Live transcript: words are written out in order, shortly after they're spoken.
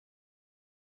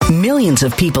Millions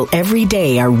of people every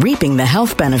day are reaping the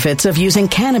health benefits of using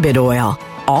cannabis oil,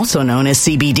 also known as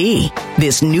CBD.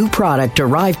 This new product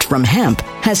derived from hemp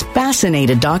has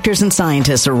fascinated doctors and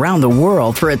scientists around the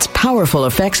world for its powerful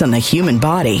effects on the human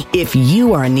body. If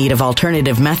you are in need of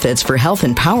alternative methods for health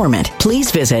empowerment, please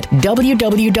visit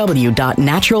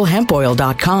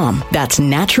www.naturalhempoil.com. That's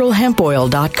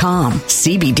naturalhempoil.com.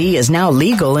 CBD is now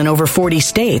legal in over 40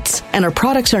 states, and our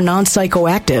products are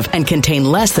non-psychoactive and contain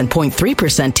less than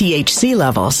 0.3% THC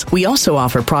levels. We also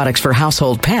offer products for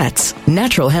household pets.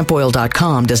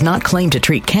 Naturalhempoil.com does not claim to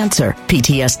treat cancer,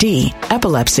 PTSD,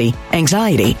 epilepsy,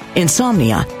 anxiety,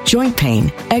 insomnia, joint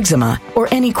pain, eczema, or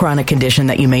any chronic condition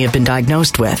that you may have been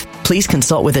diagnosed with. Please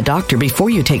consult with a doctor before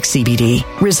you take CBD.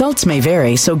 Results may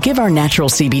vary, so give our natural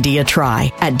CBD a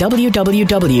try at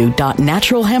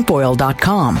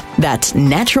www.naturalhempoil.com. That's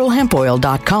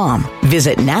naturalhempoil.com.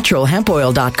 Visit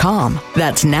naturalhempoil.com.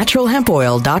 That's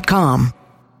naturalhempoil.com.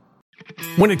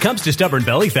 When it comes to stubborn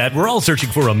belly fat, we're all searching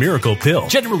for a miracle pill.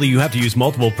 Generally, you have to use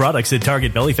multiple products that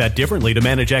target belly fat differently to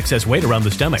manage excess weight around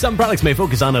the stomach. Some products may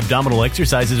focus on abdominal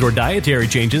exercises or dietary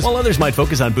changes, while others might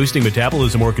focus on boosting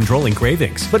metabolism or controlling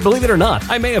cravings. But believe it or not,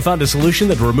 I may have found a solution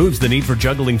that removes the need for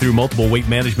juggling through multiple weight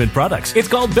management products. It's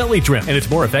called Belly Trim, and it's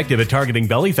more effective at targeting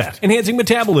belly fat, enhancing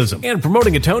metabolism, and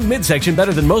promoting a toned midsection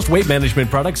better than most weight management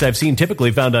products I've seen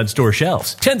typically found on store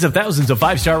shelves. Tens of thousands of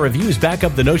 5-star reviews back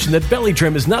up the notion that Belly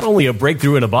Trim is not only a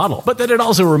breakthrough in a bottle, but that it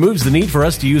also removes the need for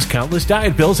us to use countless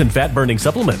diet pills and fat-burning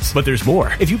supplements. But there's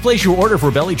more. If you place your order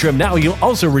for Belly Trim now, you'll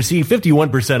also receive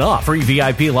 51% off, free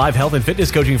VIP live health and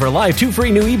fitness coaching for life, 2 free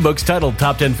new ebooks titled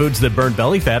Top 10 Foods That Burn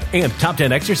Belly Fat and Top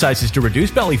 10 Exercises to Reduce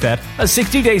Belly Fat, a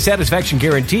 60-day satisfaction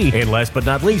guarantee, and last but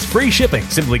not least, free shipping.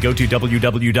 Simply go to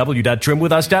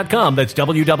www.trimwithus.com. That's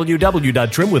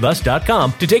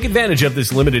www.trimwithus.com to take advantage of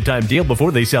this limited time deal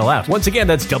before they sell out. Once again,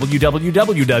 that's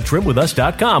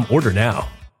www.trimwithus.com. Order now.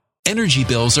 Energy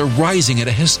bills are rising at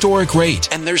a historic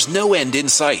rate, and there's no end in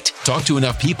sight. Talk to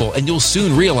enough people, and you'll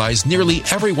soon realize nearly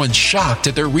everyone's shocked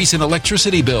at their recent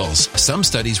electricity bills. Some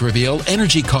studies reveal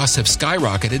energy costs have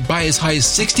skyrocketed by as high as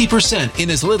 60%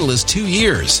 in as little as 2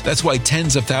 years. That's why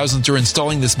tens of thousands are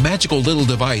installing this magical little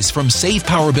device from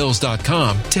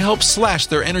SavePowerBills.com to help slash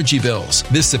their energy bills.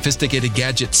 This sophisticated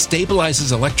gadget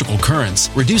stabilizes electrical currents,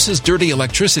 reduces dirty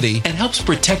electricity, and helps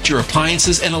protect your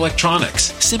appliances and electronics.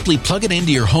 Simply plug it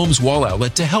into your home's wall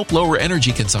outlet to help lower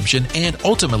energy consumption and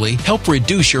ultimately help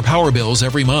reduce your power bills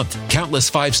every month.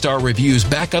 Countless 5-star reviews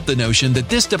back up the notion that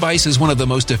this device is one of the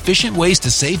most efficient ways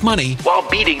to save money while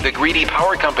beating the greedy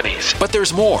power companies. But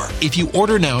there's more. If you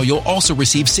order now, you'll also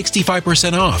receive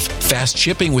 65% off, fast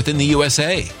shipping within the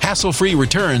USA, hassle-free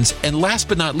returns, and last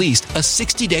but not least, a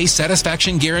 60-day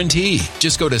satisfaction guarantee.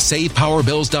 Just go to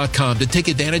SavePowerBills.com to take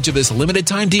advantage of this limited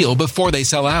time deal before they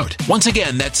sell out. Once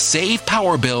again, that's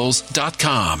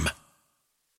SavePowerBills.com.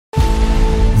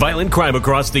 Violent crime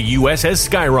across the U.S. has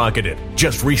skyrocketed.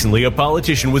 Just recently, a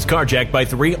politician was carjacked by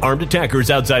 3 armed attackers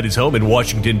outside his home in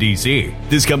Washington, D.C.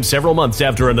 This comes several months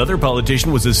after another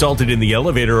politician was assaulted in the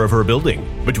elevator of her building.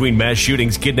 Between mass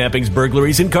shootings, kidnappings,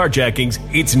 burglaries, and carjackings,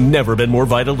 it's never been more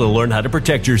vital to learn how to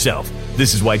protect yourself.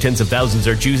 This is why tens of thousands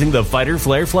are choosing the Fighter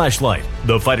Flare flashlight.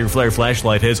 The Fighter Flare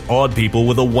flashlight has awed people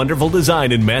with a wonderful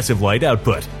design and massive light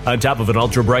output. On top of an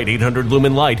ultra-bright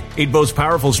 800-lumen light, it boasts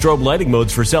powerful strobe lighting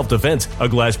modes for self-defense, a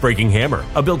glass-breaking hammer,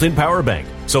 a built-in power bank,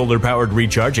 solar-powered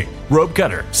recharging, rope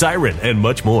cutter, siren, and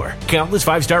much more. Countless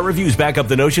 5-star reviews back up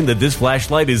the notion that this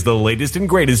flashlight is the latest and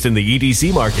greatest in the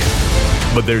EDC market.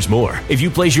 But there's more. If you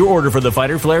place your order for the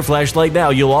Fighter Flare flashlight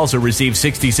now, you'll also receive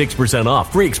 66%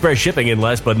 off, free express shipping, and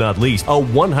last but not least, a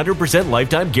 100%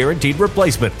 lifetime guaranteed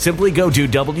replacement. Simply go to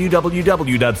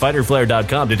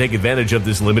www.fighterflare.com to take advantage of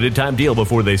this limited time deal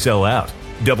before they sell out.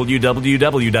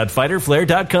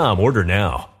 www.fighterflare.com. Order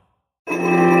now.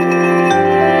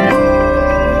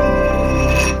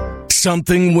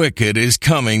 Something wicked is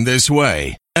coming this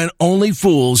way, and only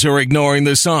fools are ignoring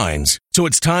the signs. So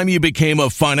it's time you became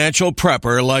a financial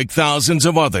prepper like thousands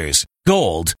of others.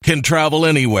 Gold can travel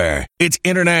anywhere. It's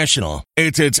international.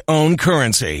 It's its own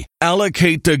currency.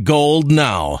 Allocate to gold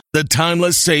now, the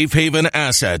timeless safe haven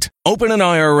asset. Open an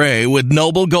IRA with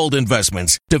Noble Gold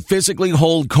Investments to physically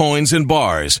hold coins and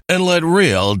bars and let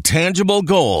real, tangible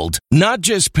gold, not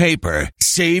just paper,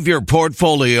 Save your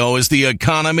portfolio as the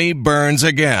economy burns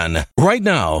again. Right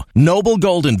now, Noble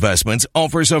Gold Investments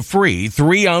offers a free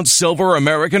 3-ounce silver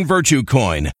American Virtue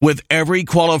coin with every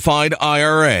qualified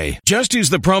IRA. Just use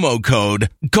the promo code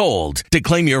GOLD to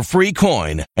claim your free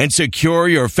coin and secure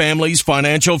your family's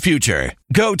financial future.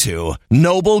 Go to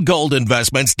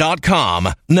noblegoldinvestments.com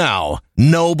now.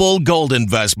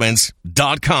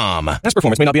 noblegoldinvestments.com. Past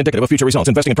performance may not be indicative of future results.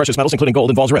 Investing in precious metals, including gold,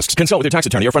 involves risks. Consult with your tax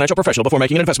attorney or financial professional before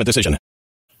making an investment decision.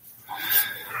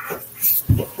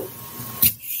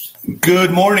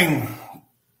 Good morning.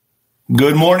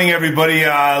 Good morning, everybody.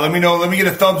 Let me know. Let me get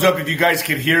a thumbs up if you guys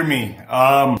can hear me.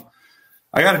 I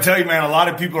got to tell you, man, a lot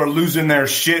of people are losing their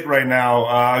shit right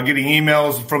now. Getting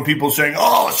emails from people saying,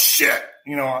 "Oh shit,"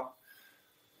 you know,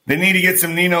 they need to get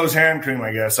some Nino's hand cream.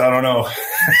 I guess I don't know,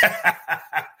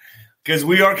 because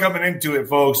we are coming into it,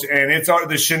 folks, and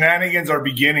the shenanigans are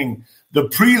beginning. The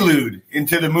prelude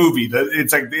into the movie.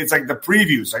 It's like the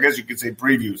previews. I guess you could say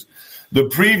previews. The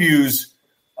previews.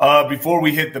 Before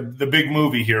we hit the big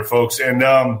movie here, folks. And,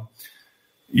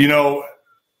 you know,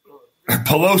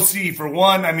 Pelosi, for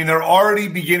one, I mean, they're already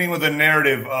beginning with a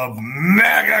narrative of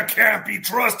MAGA can't be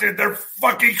trusted. They're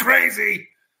fucking crazy.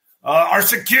 Our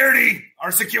security,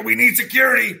 we need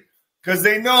security, because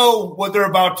they know what they're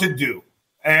about to do.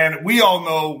 And we all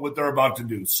know what they're about to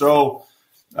do. So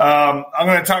I'm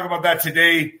going to talk about that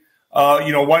today.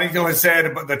 You know, Juanito has said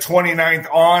about the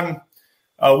 29th on.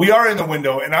 We are in the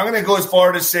window, and I'm going to go as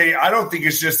far to say I don't think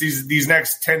it's just these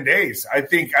next 10 days. I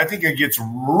think it gets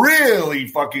really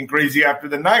fucking crazy after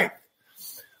the 9th.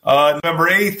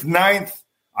 November 8th, 9th,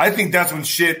 I think that's when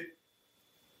shit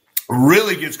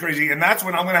really gets crazy, and that's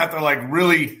when I'm going to have to like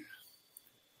really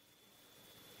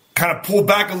kind of pull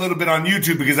back a little bit on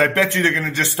YouTube, because I bet you they're going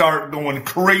to just start going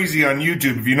crazy on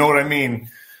YouTube, if you know what I mean.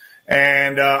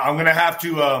 And I'm going to have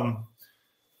to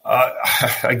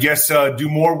I guess do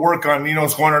more work on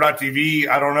Nino'sCorner.tv.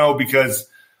 I don't know, because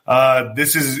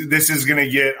this is going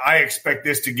to get. I expect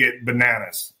this to get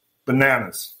bananas.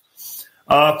 Folks,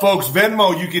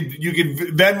 Venmo. You could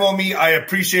Venmo me. I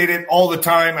appreciate it all the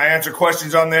time. I answer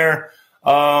questions on there.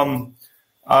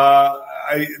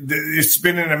 It's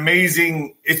been an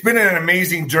amazing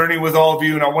journey with all of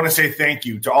you, and I want to say thank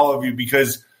you to all of you,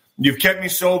 because you've kept me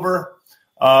sober.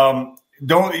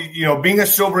 Being a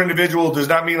sober individual does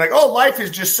not mean like, oh, life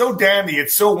is just so dandy.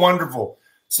 It's so wonderful.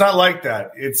 It's not like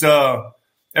that. It's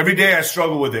every day I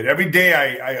struggle with it. Every day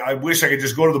I wish I could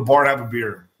just go to the bar and have a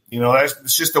beer. You know,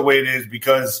 it's just the way it is,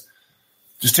 because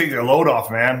just take the load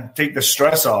off, man. Take the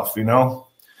stress off, you know.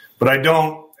 But I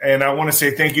don't, and I want to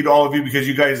say thank you to all of you, because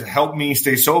you guys help me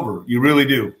stay sober. You really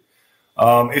do.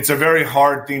 It's a very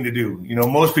hard thing to do. You know,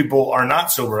 most people are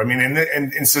not sober. I mean,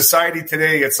 in society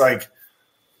today, it's like,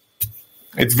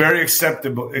 it's very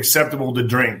acceptable to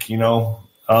drink, you know,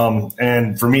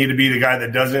 and for me to be the guy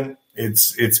that doesn't,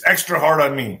 it's extra hard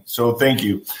on me. So thank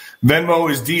you. Venmo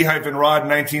is D-Rod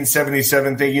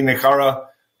 1977. Thank you, Nakara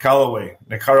Callaway.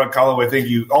 Thank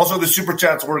you. Also, the super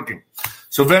chat's working.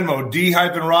 So Venmo,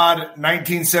 D-Rod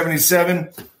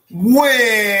 1977.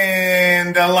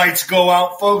 When the lights go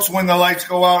out, folks, when the lights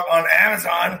go out on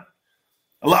Amazon.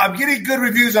 I'm getting good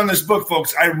reviews on this book,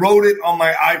 folks. I wrote it on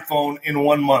my iPhone in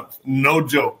 1 month. No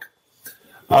joke.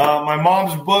 My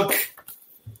mom's book,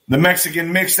 The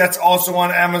Mexican Mix, that's also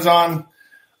on Amazon.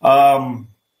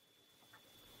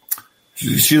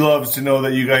 She loves to know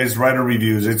that you guys write her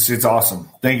reviews. It's awesome.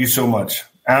 Thank you so much.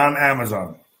 On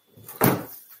Amazon.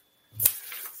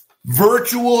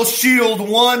 Virtual Shield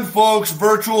 1, folks.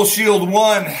 Virtual Shield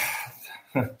 1.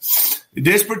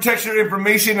 This protects your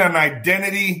information and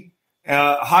identity.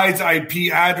 Hides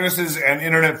IP addresses and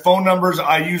internet phone numbers.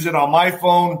 I use it on my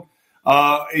phone.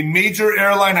 A major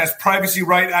airline has privacy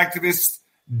right activists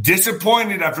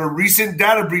disappointed after a recent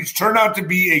data breach turned out to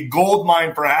be a gold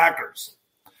mine for hackers.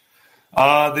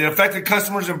 The affected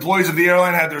customers, employees of the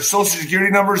airline had their social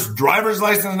security numbers, driver's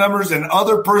license numbers, and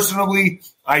other personally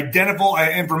identifiable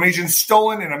information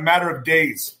stolen in a matter of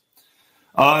days.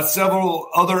 Several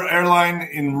other airlines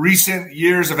in recent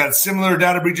years have had similar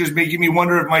data breaches, making me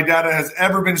wonder if my data has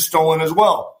ever been stolen as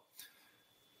well.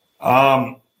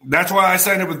 That's why I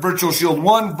signed up with Virtual Shield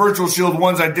 1. Virtual Shield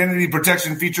 1's identity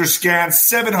protection feature scans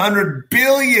 700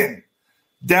 billion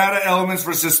data elements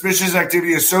for suspicious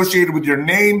activity associated with your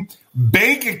name,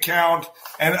 bank account,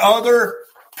 and other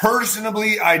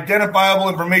personally identifiable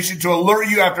information to alert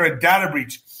you after a data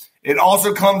breach. It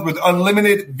also comes with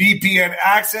unlimited VPN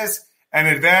access and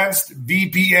advanced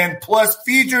VPN Plus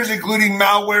features, including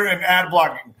malware and ad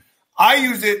blocking. I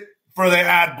use it for the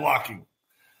ad blocking.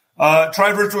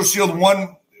 Try Virtual Shield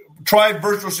 1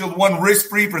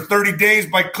 risk-free for 30 days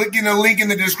by clicking the link in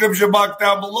the description box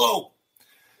down below.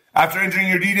 After entering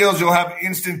your details, you'll have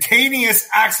instantaneous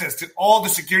access to all the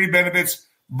security benefits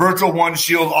Virtual One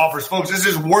Shield offers. Folks, this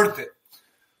is worth it.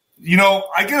 You know,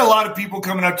 I get a lot of people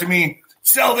coming up to me,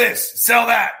 sell this, sell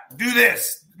that, do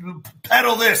this,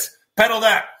 peddle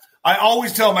that. I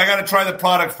always tell them I got to try the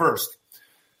product first.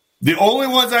 The only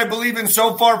ones I believe in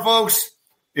so far, folks,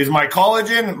 is my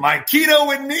collagen, my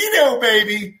keto and Nino,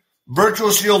 baby.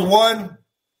 Virtual Shield 1,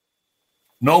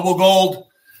 Noble Gold,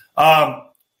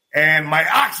 and my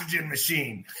oxygen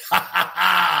machine.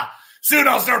 Soon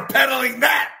I'll start peddling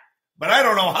that. But I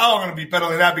don't know how I'm going to be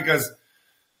peddling that because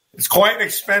it's quite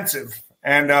expensive.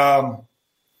 And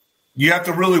you have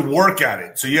to really work at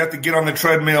it. So you have to get on the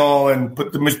treadmill and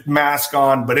put the mask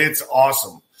on. But it's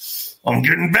awesome. I'm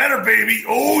getting better, baby.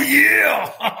 Oh,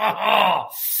 yeah.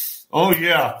 Oh,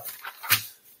 yeah.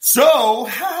 So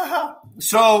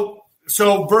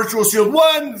Virtual Shield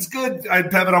 1 is good. I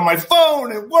have it on my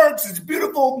phone. It works. It's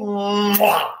beautiful. Mwah.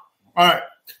 All right.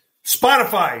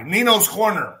 Spotify, Nino's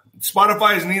Corner.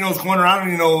 Spotify is Nino's Corner. I don't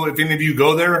even know if any of you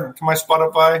go there to my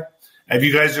Spotify. If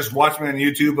you guys just watch me on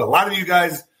YouTube. A lot of you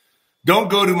guys don't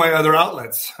go to my other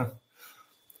outlets.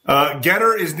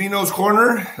 Getter is Nino's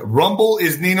Corner. Rumble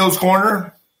is Nino's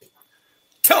Corner.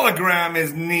 Telegram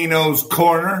is Nino's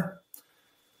Corner.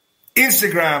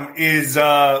 Instagram is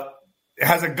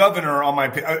has a governor on my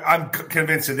page. I'm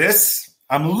convinced of this.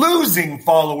 I'm losing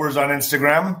followers on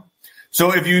Instagram.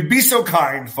 So if you'd be so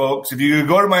kind, folks, if you could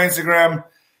go to my Instagram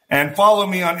and follow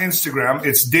me on Instagram,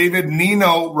 it's David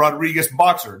Nino Rodriguez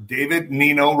Boxer. David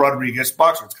Nino Rodriguez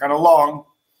Boxer. It's kind of long.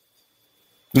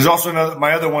 There's also another,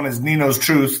 my other one is Nino's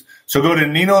Truth. So go to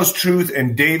Nino's Truth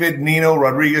and David Nino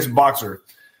Rodriguez Boxer.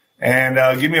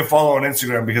 And give me a follow on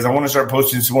Instagram because I want to start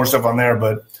posting some more stuff on there.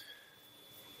 But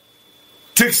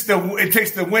it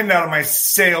takes the wind out of my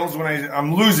sails when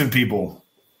I'm losing people.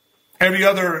 Every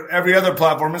other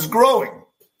platform is growing.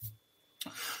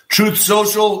 Truth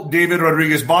Social, David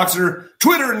Rodriguez Boxer.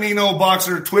 Twitter, Nino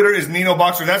Boxer. Twitter is Nino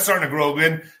Boxer. That's starting to grow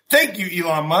again. Thank you,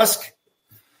 Elon Musk.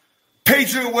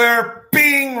 Patriot Wear,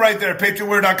 bing, right there.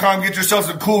 PatriotWear.com. Get yourself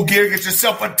some cool gear. Get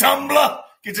yourself a tumbler.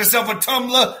 Get yourself a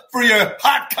tumbler for your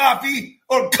hot coffee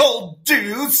or cold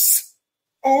juice.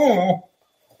 Oh,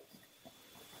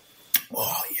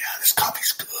 yeah, this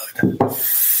coffee's good.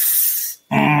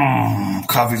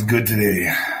 Coffee's good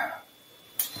today.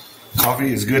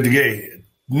 Coffee is good today.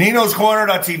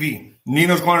 Nino'sCorner.tv.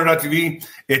 Nino'sCorner.tv.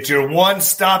 It's your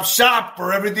one-stop shop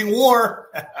for everything war.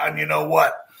 And you know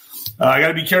what? I got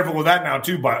to be careful with that now,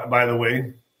 too, by the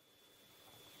way.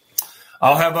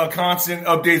 I'll have constant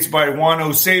updates by Juan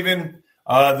O'Savin.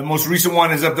 The most recent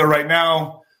one is up there right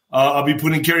now. I'll be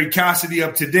putting Kerry Cassidy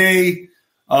up today.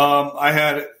 I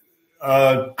had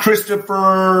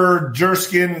Christopher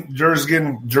Jersky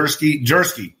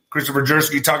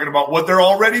talking about what they're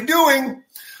already doing.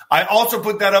 I also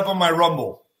put that up on my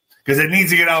Rumble because it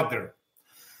needs to get out there.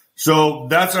 So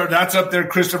that's up there,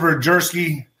 Christopher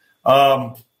Jersky.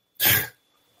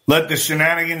 Let the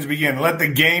shenanigans begin. Let the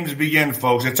games begin,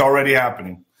 folks. It's already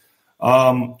happening.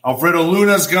 Alfredo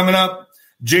Luna's coming up.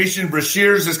 Jason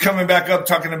Brashears is coming back up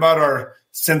talking about our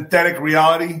synthetic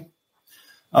reality.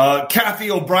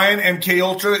 Kathy O'Brien, MK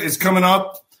Ultra, is coming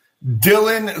up.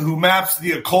 Dylan, who maps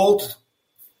the occult.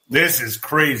 This is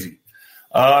crazy.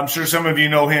 I'm sure some of you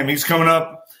know him. He's coming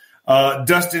up.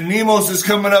 Dustin Nemos is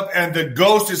coming up, and the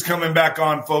Ghost is coming back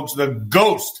on, folks. The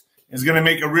Ghost is going to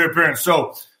make a reappearance.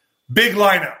 So, big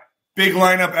lineup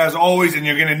as always, and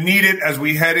you're going to need it as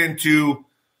we head into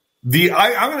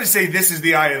I'm going to say this is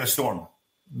the eye of the storm.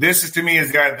 This is, to me,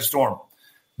 is the eye of the storm.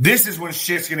 This is when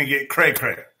shit's going to get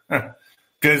cray-cray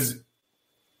because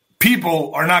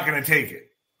people are not going to take it.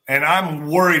 And I'm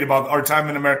worried about our time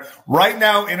in America. Right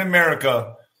now in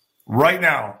America, right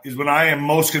now is when I am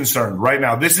most concerned. Right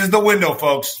now. This is the window,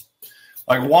 folks.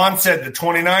 Like Juan said, the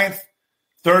 29th,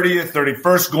 30th,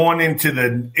 31st, going into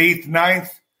the 8th, 9th.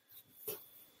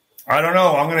 I don't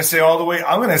know. I'm going to say all the way.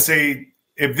 I'm going to say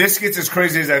if this gets as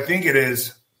crazy as I think it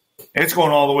is, it's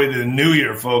going all the way to the new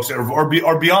year, folks, or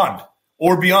beyond.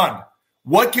 Or beyond.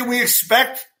 What can we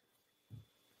expect?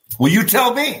 Will you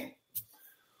tell me?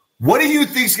 What do you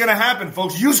think is going to happen,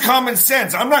 folks? Use common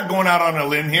sense. I'm not going out on a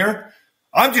limb here.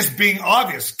 I'm just being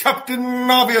obvious. Captain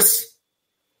Obvious.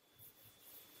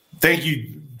 Thank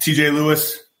you, TJ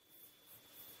Lewis.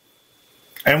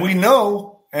 And we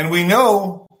know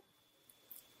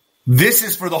this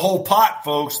is for the whole pot,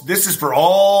 folks. This is for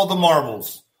all the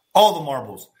marbles. All the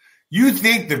marbles. You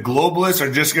think the globalists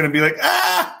are just going to be like,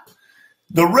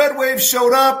 the red wave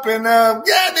showed up and,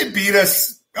 they beat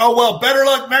us. Oh, well, better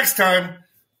luck next time.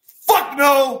 Fuck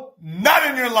no, not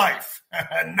in your life.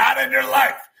 Not in your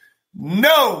life.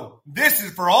 No, this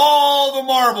is for all the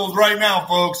marbles right now,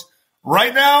 folks.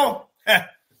 Right now,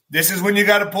 this is when you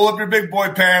got to pull up your big boy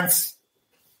pants.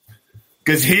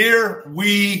 Because here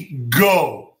we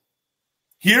go.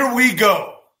 Here we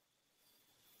go.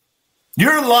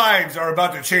 Your lives are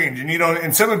about to change,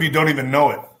 and some of you don't even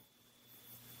know it.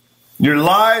 Your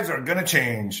lives are going to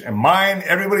change, and mine,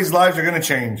 everybody's lives are going to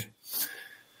change.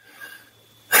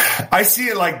 I see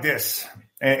it like this,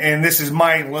 and this is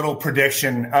my little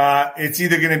prediction. It's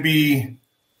either going to be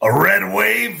a red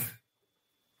wave,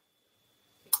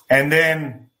 and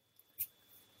then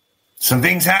some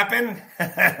things happen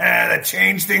that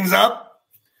change things up,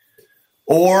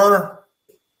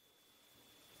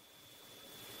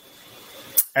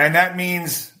 and that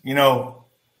means,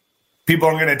 people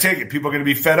aren't going to take it. People are going to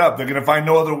be fed up. They're going to find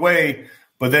no other way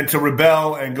but then to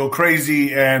rebel and go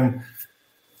crazy. And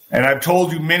I've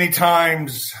told you many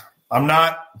times, I'm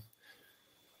not,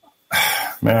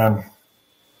 man,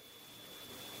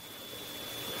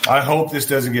 I hope this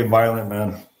doesn't get violent,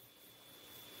 man.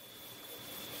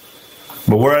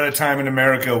 But we're at a time in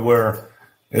America where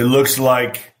it looks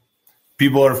like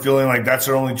people are feeling like that's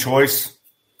their only choice.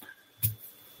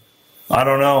 I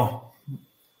don't know.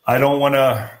 I don't want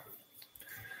to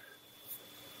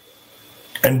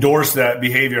endorse that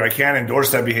behavior. I can't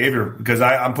endorse that behavior because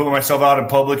I'm putting myself out in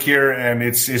public here, and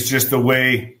it's just the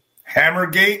way.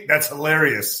 Hammergate, that's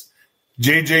hilarious.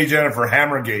 JJ Jennifer,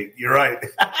 Hammergate. You're right.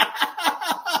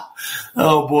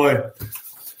 Oh, boy.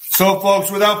 So, folks,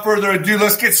 without further ado,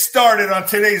 let's get started on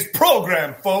today's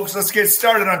program, folks. Let's get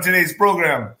started on today's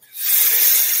program.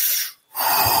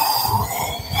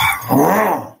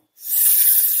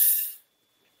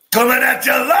 Coming at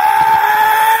you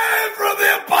live from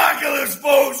the apocalypse,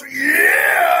 folks.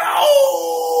 Yeah.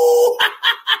 Oh.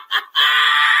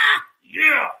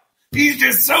 Yeah. He's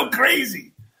just so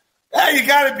crazy. Yeah, you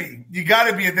got to be. You got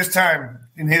to be at this time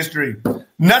in history.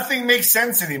 Nothing makes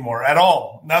sense anymore at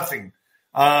all. Nothing.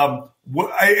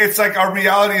 It's like our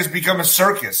reality has become a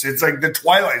circus. It's like the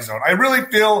Twilight Zone. I really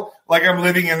feel like I'm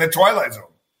living in the Twilight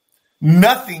Zone.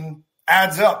 Nothing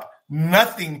adds up.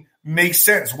 Nothing makes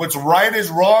sense. What's right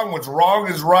is wrong. What's wrong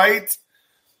is right.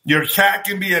 Your cat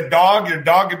can be a dog. Your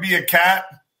dog can be a cat.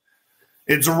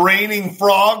 It's raining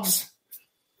frogs.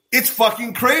 It's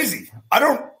fucking crazy. I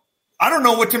don't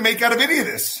know what to make out of any of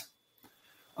this.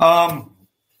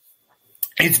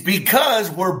 It's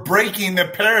because we're breaking the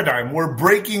paradigm. We're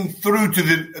breaking through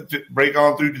to break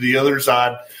on through to the other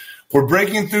side. We're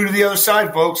breaking through to the other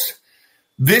side, folks.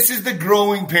 This is the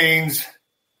growing pains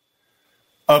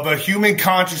of a human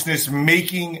consciousness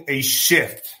making a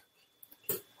shift.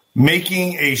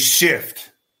 Making a shift.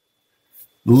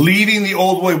 Leaving the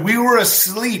old way. We were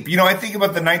asleep. I think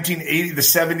about the 1980s, the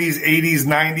 70s, 80s,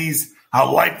 90s,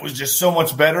 how life was just so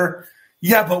much better.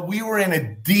 Yeah, but we were in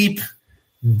a deep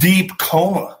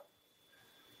coma.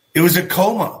 It was a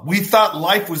coma. We thought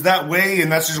life was that way,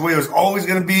 and that's just the way it was always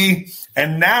going to be.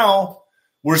 And now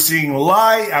we're seeing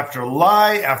lie after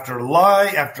lie after lie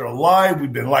after lie.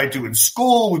 We've been lied to in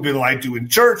school. We've been lied to in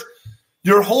church.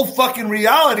 Your whole fucking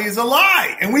reality is a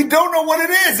lie, and we don't know what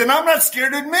it is, and I'm not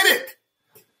scared to admit it.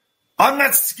 I'm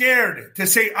not scared to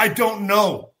say I don't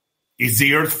know. Is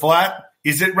the earth flat?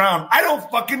 Is it round? I don't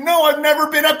fucking know. I've never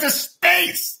been up to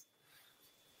space.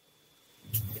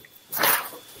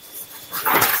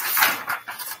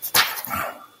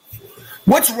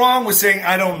 What's wrong with saying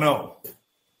I don't know?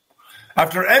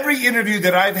 After every interview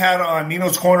that I've had on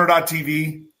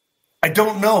Nino'sCorner.tv, I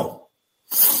don't know.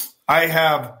 I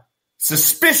have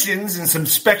suspicions and some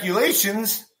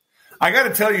speculations. I got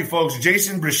to tell you, folks,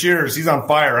 Jason Brashears, he's on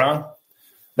fire, huh?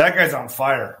 That guy's on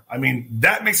fire. I mean,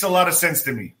 that makes a lot of sense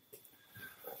to me.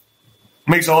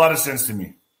 Makes a lot of sense to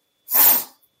me.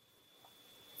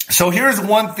 So here's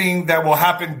one thing that will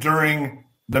happen during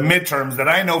the midterms that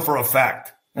I know for a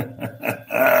fact. We're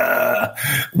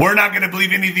not going to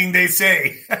believe anything they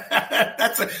say.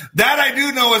 That I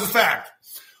do know as a fact.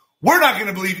 We're not going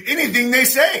to believe anything they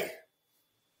say.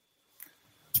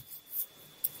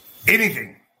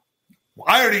 Anything.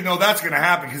 I already know that's going to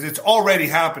happen because it's already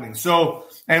happening. So,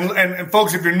 and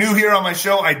folks, if you're new here on my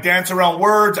show, I dance around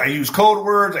words. I use code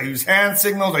words. I use hand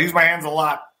signals. I use my hands a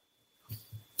lot.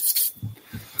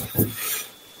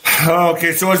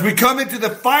 Okay, so as we come into the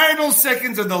final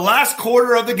seconds of the last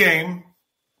quarter of the game,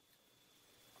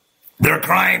 they're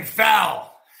crying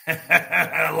foul,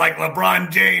 like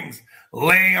LeBron James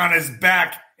laying on his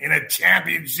back in a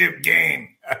championship game.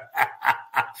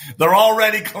 They're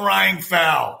already crying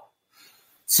foul.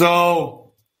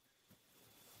 So,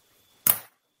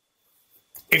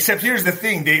 except here's the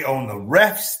thing. They own the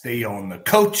refs. They own the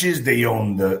coaches. They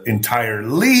own the entire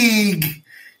league.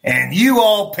 And you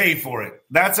all pay for it.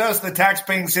 That's us, the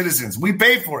tax-paying citizens. We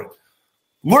pay for it.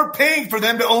 We're paying for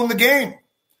them to own the game.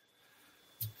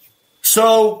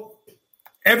 So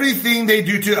everything they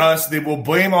do to us, they will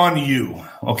blame on you.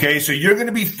 Okay, so you're going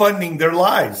to be funding their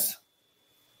lies.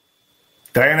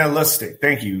 Diana Lustig,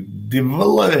 thank you.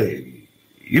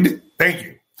 Thank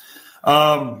you.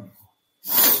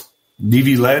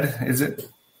 DV LED, is it?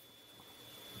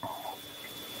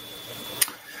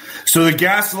 So the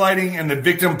gaslighting and the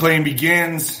victim playing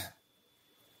begins.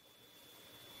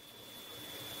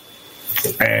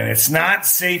 And it's not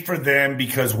safe for them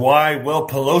because why? Well,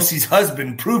 Pelosi's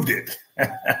husband proved it.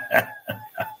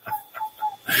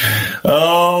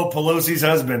 Oh, Pelosi's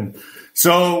husband.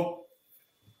 So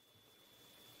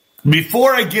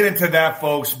before I get into that,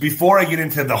 folks, before I get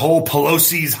into the whole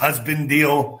Pelosi's husband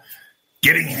deal,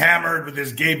 getting hammered with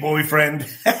his gay boyfriend,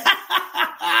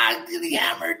 getting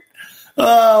hammered.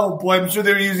 Oh, boy, I'm sure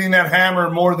they're using that hammer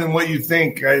more than what you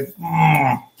think.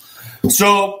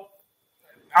 So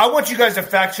I want you guys to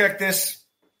fact check this.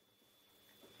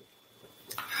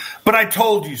 But I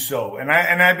told you so, and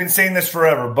I've been saying this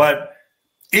forever. But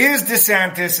is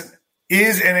DeSantis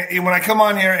and when I come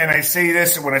on here and I say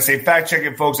this, when I say fact check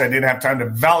it, folks, I didn't have time to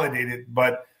validate it,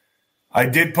 but I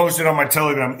did post it on my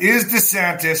Telegram. Is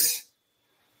DeSantis?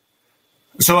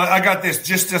 So I got this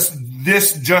just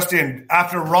in.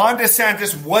 After Ron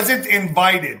DeSantis wasn't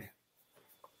invited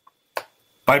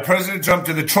by President Trump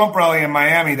to the Trump rally in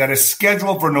Miami that is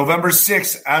scheduled for November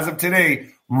 6th, as of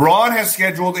today, Ron has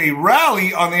scheduled a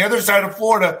rally on the other side of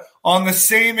Florida on the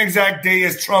same exact day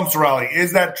as Trump's rally.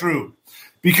 Is that true?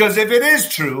 Because if it is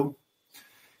true,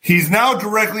 he's now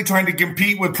directly trying to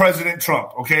compete with President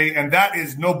Trump, okay? And that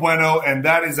is no bueno, and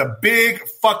that is a big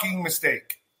fucking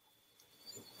mistake.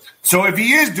 So if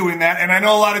he is doing that, and I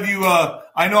know a lot of you,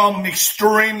 I know I'm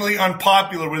extremely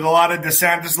unpopular with a lot of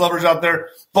DeSantis lovers out there.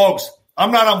 Folks,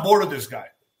 I'm not on board with this guy.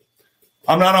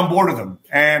 I'm not on board with him.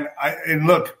 And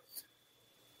look,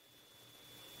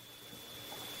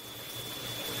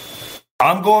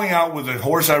 I'm going out with a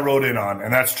horse I rode in on,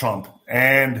 and that's Trump.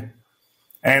 And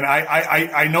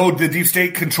I know the deep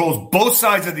state controls both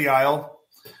sides of the aisle.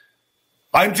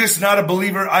 I'm just not a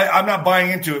believer. I'm not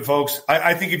buying into it, folks.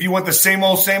 I think if you want the same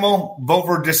old, vote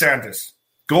for DeSantis.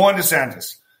 Go on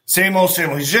DeSantis. Same old.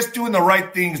 He's just doing the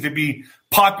right things to be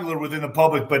popular within the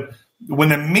public. But when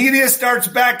the media starts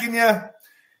backing you,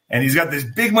 and he's got this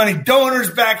big money donors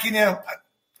backing you,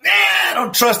 I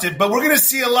don't trust it. But we're going to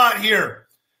see a lot here.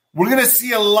 We're going to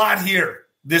see a lot here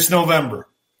this November.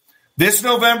 This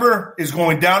November is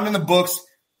going down in the books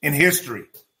in history.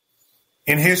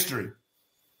 In history.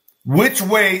 Which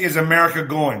way is America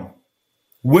going?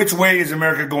 Which way is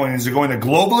America going? Is it going the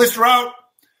globalist route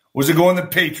or is it going the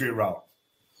patriot route?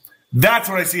 That's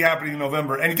what I see happening in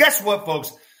November. And guess what,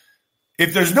 folks?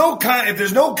 I'm going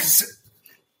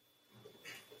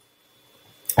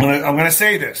to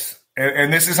say this,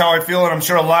 and this is how I feel, and I'm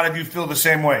sure a lot of you feel the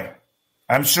same way.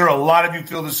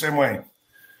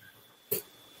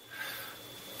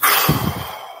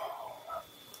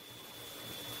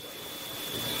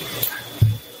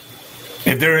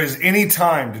 If there is any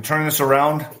time to turn this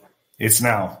around, it's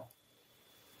now.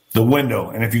 The window.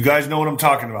 And if you guys know what I'm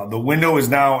talking about, the window is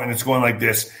now, and it's going like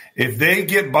this. If they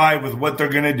get by with what they're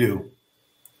going to do,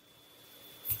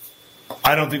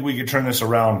 I don't think we can turn this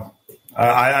around.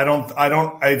 I don't,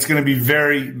 it's going to be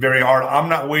very, very hard. I'm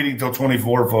not waiting till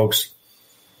 24, folks.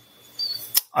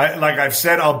 Like I've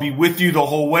said, I'll be with you the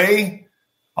whole way.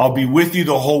 I'll be with you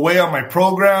the whole way on my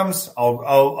programs.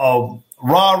 I'll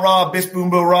rah, bis, boom,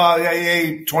 boom, rah,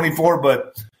 yay, 24.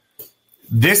 But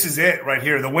this is it right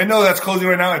here. The window that's closing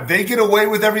right now, if they get away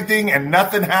with everything and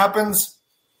nothing happens,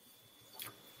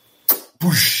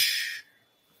 whoosh.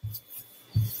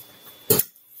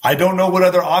 I don't know what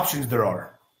other options there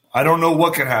are. I don't know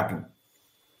what could happen.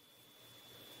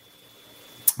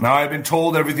 Now, I've been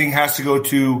told everything has to go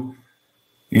to,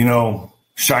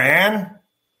 Cheyenne.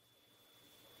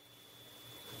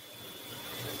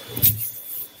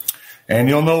 And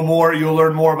you'll know more. You'll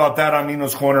learn more about that on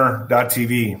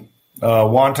ninoscorner.tv.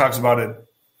 Juan talks about it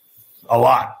a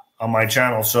lot on my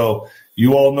channel, so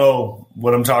you all know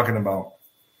what I'm talking about.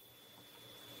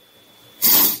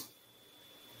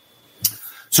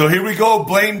 So here we go.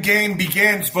 Blame game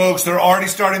begins, folks. They're already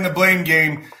starting the blame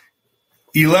game.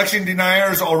 Election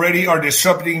deniers already are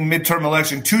disrupting midterm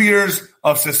election. 2 years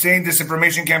of sustained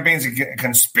disinformation campaigns and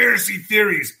conspiracy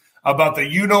theories about the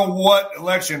you-know-what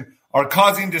election are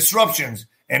causing disruptions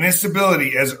and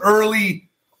instability as early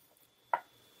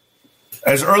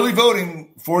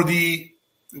voting for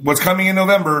what's coming in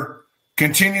November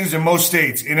continues in most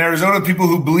states. In Arizona, people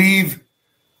who believe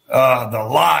The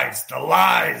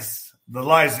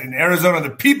lies in Arizona. The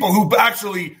people who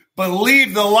actually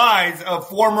believe the lies of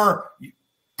former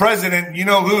president, you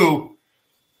know who,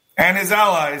 and his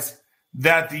allies,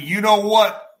 that the you know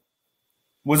what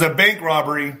was a bank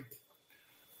robbery,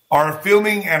 are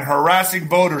filming and harassing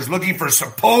voters looking for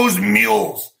supposed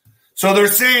mules. So they're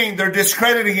saying, they're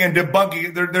discrediting and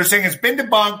debunking. They're saying it's been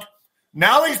debunked.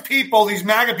 Now these people, these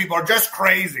MAGA people, are just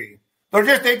crazy.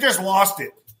 They just lost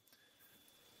it.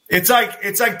 It's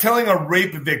like telling a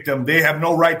rape victim they have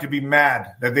no right to be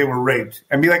mad that they were raped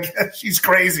and be like, she's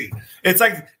crazy. It's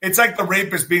like the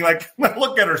rapist being like,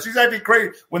 look at her, she's acting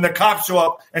crazy, when the cops show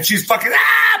up and she's fucking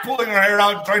pulling her hair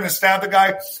out and trying to stab the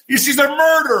guy. She's a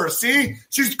murderer. See,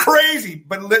 she's crazy,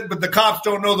 but the cops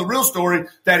don't know the real story,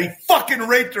 that he fucking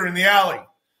raped her in the alley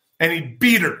and he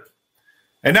beat her,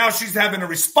 and now she's having a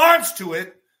response to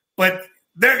it, but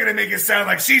they're gonna make it sound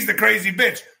like she's the crazy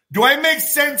bitch. Do I make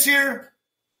sense here?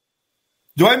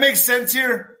 Give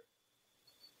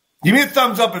me a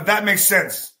thumbs up if that makes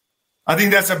sense. I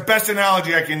think that's the best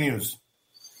analogy I can use.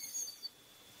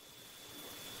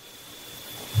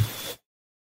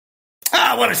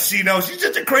 What does she know? She's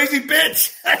just a crazy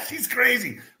bitch. She's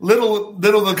crazy. Little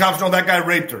the cops know that guy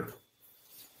raped her.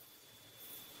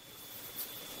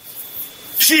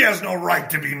 She has no right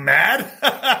to be mad.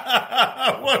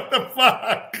 What the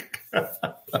fuck?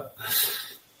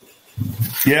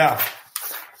 Yeah.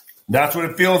 That's what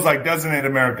it feels like, doesn't it,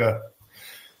 America?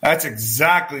 That's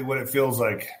exactly what it feels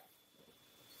like.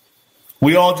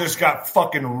 We all just got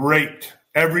fucking raped,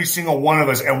 every single one of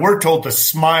us, and we're told to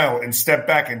smile and step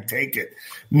back and take it.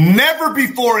 Never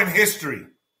before in history,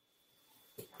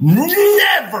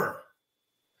 never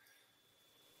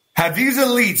have these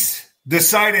elites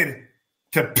decided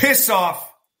to piss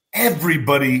off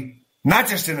everybody, not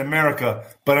just in America,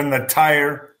 but on the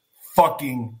entire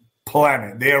fucking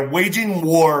planet. They are waging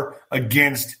war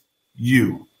against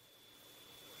you.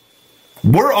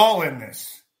 We're all in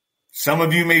this. Some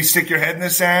of you may stick your head in the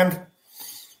sand,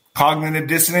 cognitive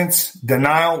dissonance,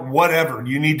 denial, whatever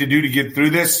you need to do to get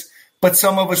through this, but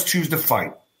some of us choose to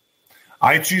fight.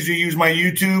 I choose to use my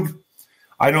YouTube.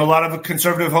 I know a lot of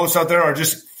conservative hosts out there are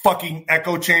just fucking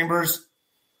echo chambers,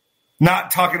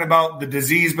 not talking about the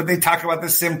disease, but they talk about the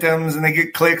symptoms and they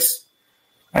get clicks.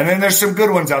 And then there's some good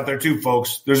ones out there too,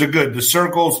 folks. The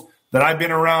circles that I've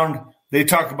been around, they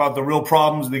talk about the real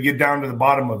problems. They get down to the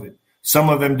bottom of it. Some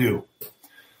of them do.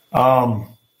 And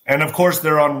of course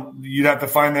you'd have to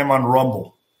find them on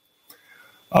Rumble.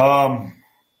 But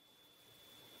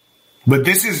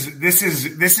this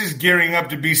is gearing up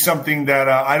to be something that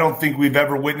I don't think we've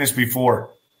ever witnessed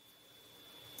before.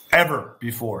 Ever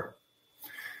before.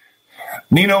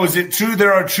 Nino, is it true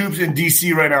there are troops in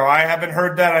D.C. right now? I haven't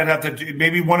heard that. I'd have to,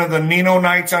 maybe one of the Nino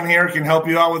Knights on here can help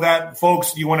you out with that.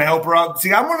 Folks, you want to help her out?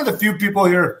 See, I'm one of the few people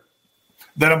here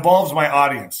that involves my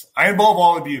audience. I involve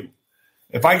all of you.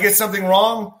 If I get something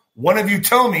wrong, one of you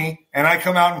tell me, and I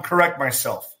come out and correct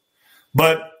myself.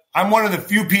 But I'm one of the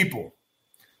few people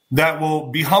that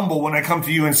will be humble when I come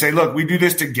to you and say, look, we do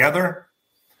this together.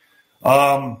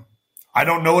 I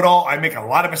don't know it all. I make a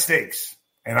lot of mistakes.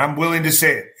 And I'm willing to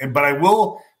say it.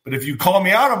 But if you call me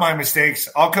out on my mistakes,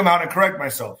 I'll come out and correct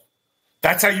myself.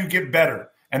 That's how you get better.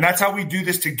 And that's how we do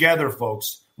this together,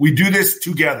 folks. We do this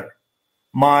together.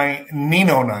 My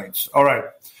Nino Knights. All right.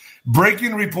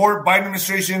 Breaking report, Biden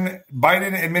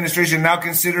administration now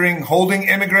considering holding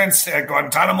immigrants at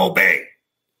Guantanamo Bay.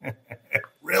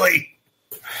 Really?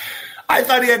 I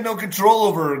thought he had no control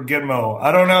over Gitmo.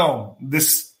 I don't know.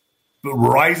 This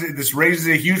raises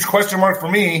a huge question mark for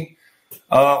me.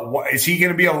 Is he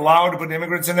going to be allowed to put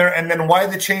immigrants in there? And then why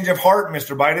the change of heart,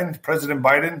 Mr. Biden, President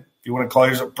Biden, if you want to call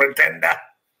yourself pretender?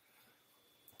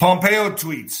 Pompeo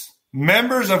tweets,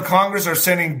 members of Congress are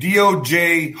sending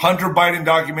DOJ Hunter Biden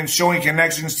documents showing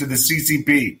connections to the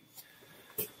CCP.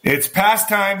 It's past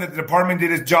time that the department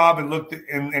did its job and looked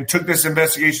and took this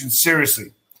investigation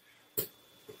seriously.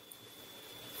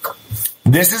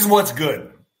 This is what's good.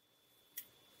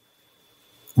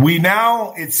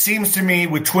 It seems to me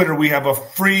with Twitter, we have a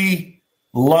free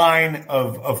line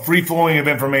of free flowing of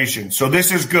information. So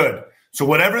this is good. So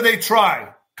whatever they try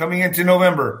coming into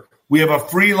November, we have a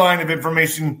free line of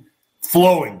information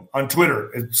flowing on Twitter,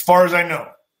 as far as I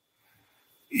know.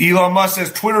 Elon Musk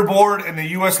says Twitter board and the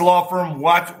U.S. law firm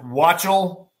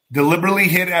Watchell deliberately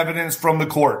hid evidence from the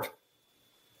court.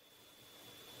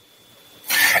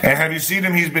 And have you seen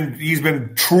him? He's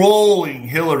been trolling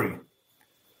Hillary.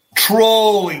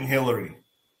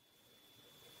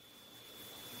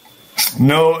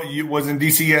 No, it was in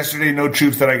D.C. yesterday. No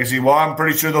troops that I can see. Well, I'm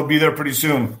pretty sure they'll be there pretty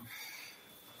soon.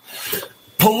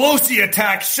 Pelosi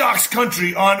attack shocks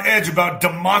country on edge about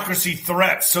democracy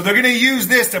threats. So they're going to use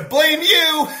this to blame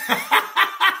you.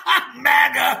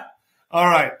 MAGA. All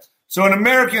right. So an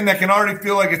American that can already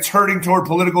feel like it's hurting toward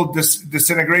political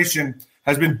disintegration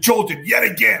has been jolted yet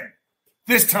again,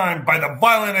 this time by the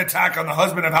violent attack on the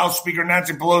husband of House Speaker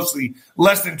Nancy Pelosi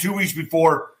less than 2 weeks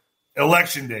before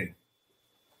Election Day.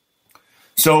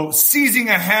 So seizing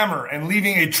a hammer and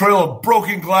leaving a trail of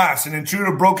broken glass, an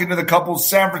intruder broke into the couple's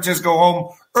San Francisco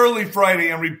home early Friday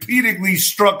and repeatedly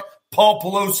struck Paul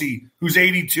Pelosi, who's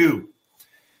 82.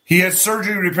 He had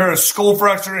surgery to repair a skull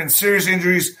fracture and serious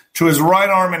injuries to his right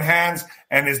arm and hands,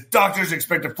 and his doctors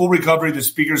expect a full recovery, the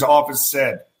Speaker's office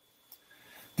said.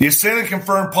 The assailant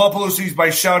confirmed Paul Pelosi's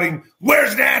by shouting,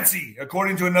 "Where's Nancy?"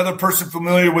 according to another person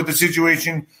familiar with the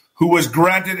situation who was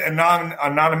granted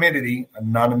anonymity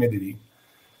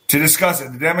to discuss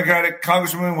it. The Democratic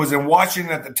Congresswoman was in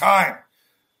Washington at the time.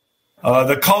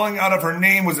 The calling out of her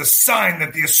name was a sign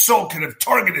that the assault could have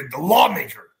targeted the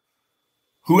lawmaker,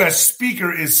 who as Speaker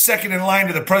is second in line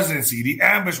to the presidency. The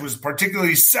ambush was a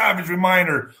particularly savage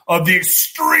reminder of the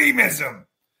extremism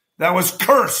that was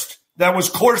coursed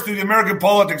through the American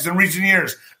politics in recent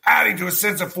years, adding to a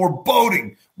sense of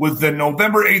foreboding with the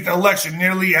November 8th election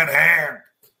nearly at hand.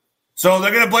 So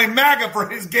they're going to blame MAGA for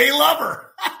his gay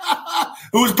lover,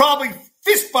 who was probably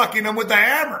fist-fucking him with a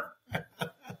hammer.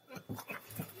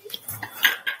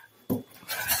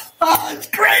 It's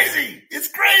crazy. It's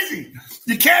crazy.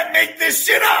 You can't make this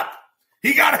shit up.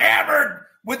 He got hammered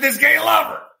with his gay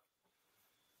lover.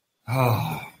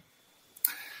 Oh.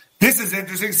 This is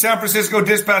interesting. San Francisco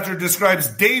Dispatcher describes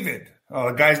David,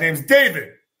 the guy's name's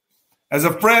David, as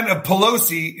a friend of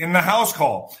Pelosi in the house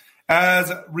call.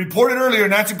 As reported earlier,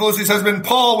 Nancy Pelosi's husband,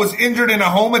 Paul, was injured in a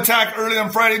home attack early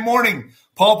on Friday morning.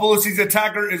 Paul Pelosi's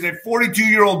attacker is a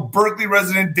 42-year-old Berkeley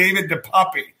resident, David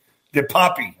DePapi, I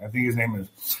think his name is.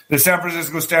 The San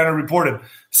Francisco Standard reported.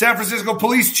 San Francisco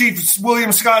Police Chief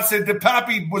William Scott said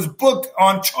DePapi was booked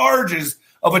on charges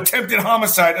of attempted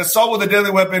homicide, assault with a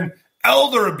deadly weapon,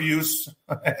 elder abuse,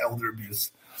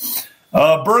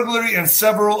 burglary, and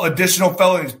several additional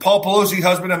felonies. Paul Pelosi,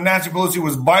 husband of Nancy Pelosi,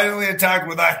 was violently attacked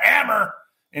with a hammer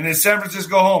in his San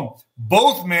Francisco home.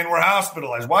 Both men were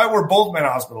hospitalized. Why were both men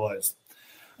hospitalized?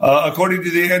 According to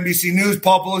the NBC News,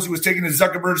 Paul Pelosi was taken to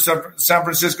Zuckerberg San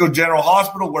Francisco General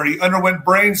Hospital, where he underwent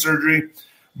brain surgery.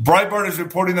 Breitbart is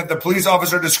reporting that the police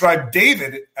officer described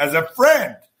David as a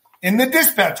friend in the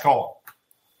dispatch call.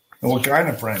 What kind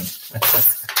of friend?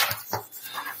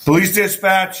 Police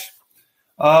dispatch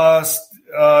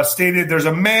stated there's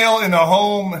a male in the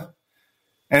home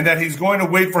and that he's going to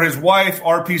wait for his wife.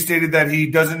 RP stated that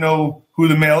he doesn't know who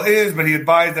the male is, but he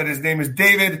advised that his name is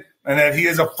David and that he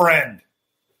is a friend.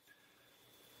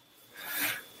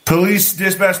 Police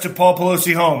dispatched to Paul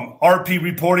Pelosi home. RP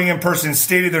reporting in person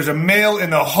stated there's a male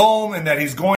in the home and that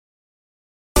he's going.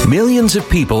 Millions of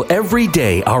people every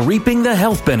day are reaping the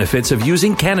health benefits of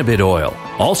using cannabis oil,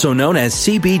 also known as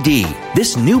CBD.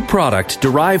 This new product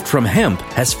derived from hemp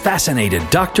has fascinated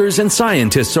doctors and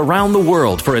scientists around the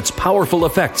world for its powerful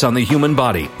effects on the human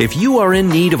body. If you are in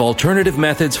need of alternative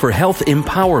methods for health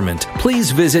empowerment,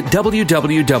 please visit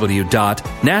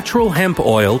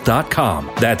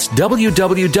www.naturalhempoil.com. That's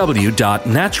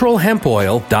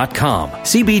www.naturalhempoil.com.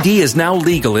 CBD is now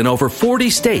legal in over 40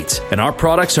 states, and our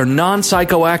products are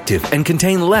non-psychoactive and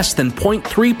contain less than 0.3%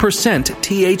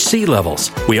 THC levels.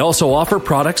 We also offer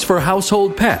products for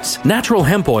household pets.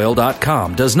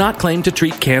 NaturalHempOil.com does not claim to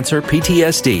treat cancer,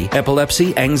 PTSD,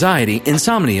 epilepsy, anxiety,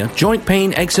 insomnia, joint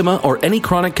pain, eczema, or any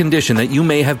chronic condition that you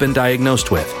may have been diagnosed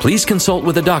with. Please consult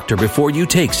with a doctor before you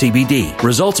take CBD.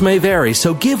 Results may vary,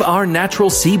 so give our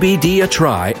natural CBD a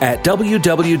try at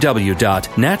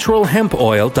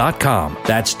www.naturalhempoil.com.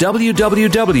 That's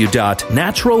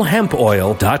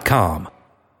www.naturalhempoil.com.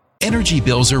 Energy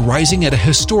bills are rising at a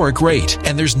historic rate,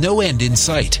 and there's no end in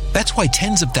sight. That's why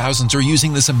tens of thousands are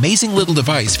using this amazing little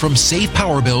device from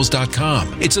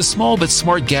SavePowerBills.com. It's a small but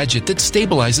smart gadget that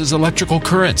stabilizes electrical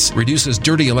currents, reduces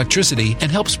dirty electricity,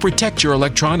 and helps protect your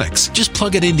electronics. Just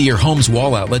plug it into your home's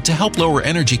wall outlet to help lower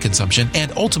energy consumption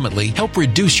and ultimately help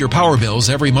reduce your power bills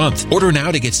every month. Order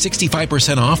now to get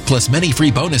 65% off plus many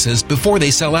free bonuses before they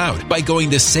sell out by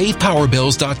going to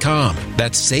SavePowerBills.com.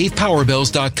 That's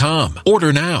SavePowerBills.com.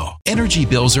 Order now. now. Energy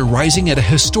bills are rising at a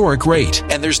historic rate,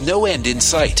 and there's no end in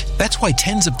sight. That's why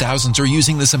tens of thousands are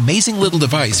using this amazing little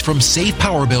device from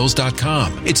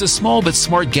SavePowerBills.com. It's a small but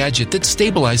smart gadget that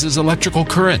stabilizes electrical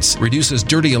currents, reduces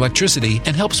dirty electricity,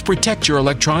 and helps protect your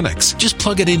electronics. Just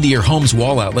plug it into your home's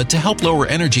wall outlet to help lower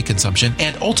energy consumption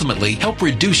and ultimately help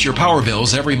reduce your power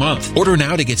bills every month. Order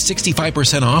now to get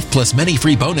 65% off plus many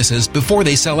free bonuses before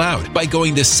they sell out by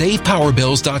going to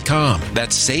SavePowerBills.com.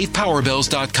 That's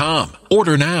SavePowerBills.com.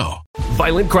 Order now.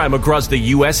 Violent crime across the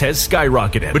U.S. has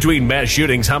skyrocketed. Between mass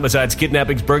shootings, homicides,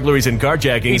 kidnappings, burglaries, and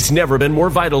carjackings, it's never been more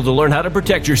vital to learn how to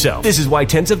protect yourself. This is why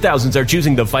tens of thousands are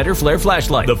choosing the Fighter Flare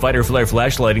flashlight. The Fighter Flare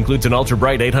flashlight includes an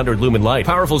ultra-bright 800 lumen light,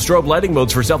 powerful strobe lighting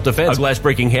modes for self-defense, a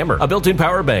glass-breaking hammer, a built-in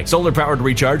power bank, solar-powered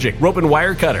recharging, rope and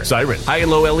wire cutter, siren, high and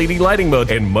low LED lighting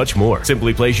mode, and much more.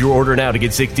 Simply place your order now to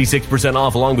get 66%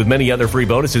 off along with many other free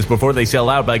bonuses before they sell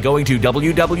out by going to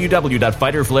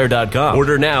www.fighterflare.com.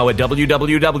 Order now at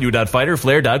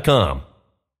www.fighterflare.com.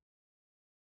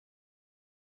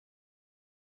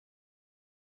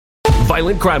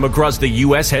 Violent crime across the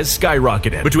U.S. has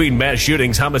skyrocketed. Between mass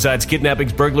shootings, homicides,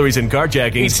 kidnappings, burglaries, and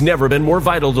carjackings, it's never been more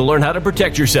vital to learn how to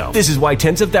protect yourself. This is why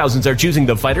tens of thousands are choosing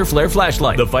the Fighter Flare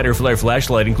flashlight. The Fighter Flare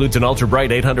flashlight includes an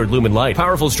ultra-bright 800 lumen light,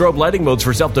 powerful strobe lighting modes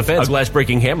for self-defense, a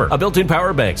glass-breaking hammer, a built-in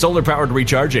power bank, solar-powered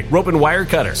recharging, rope and wire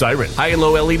cutter, siren, high and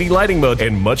low LED lighting mode,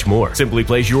 and much more. Simply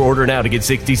place your order now to get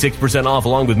 66% off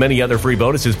along with many other free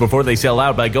bonuses before they sell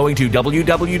out by going to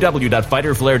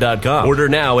www.fighterflare.com. Order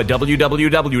now at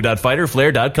www.fighterflare.com.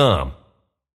 To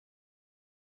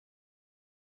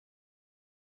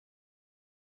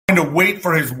wait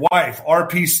for his wife.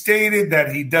 RP stated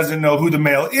that he doesn't know who the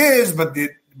male is, but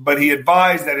he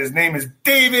advised that his name is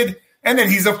David and that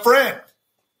he's a friend.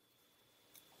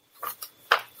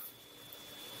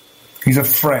 He's a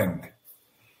friend.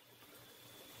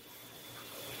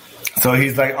 So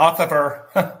he's like,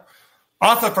 officer,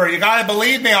 officer, you gotta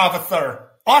believe me, officer.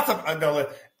 Officer.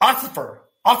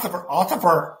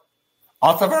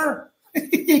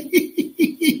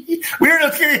 We're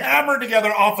just getting hammered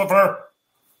together, officer.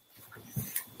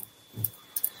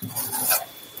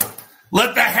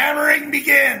 Let the hammering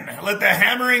begin. Let the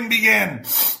hammering begin.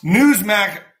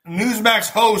 Newsmax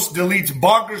host deletes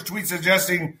bonkers tweet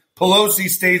suggesting Pelosi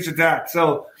staged attack.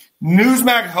 So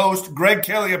Newsmax host Greg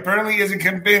Kelly apparently isn't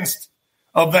convinced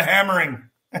of the hammering.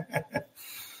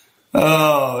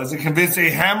 Isn't convinced a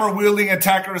hammer-wielding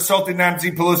attacker assaulted Nancy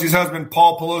Pelosi's husband,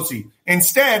 Paul Pelosi.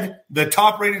 Instead, the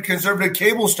top-rated conservative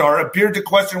cable star appeared to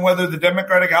question whether the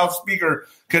Democratic House Speaker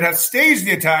could have staged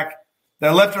the attack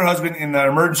that left her husband in the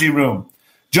emergency room.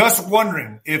 Just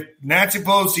wondering if Nancy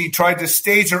Pelosi tried to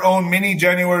stage her own mini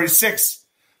January 6th,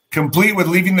 complete with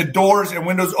leaving the doors and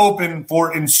windows open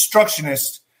for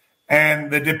instructionists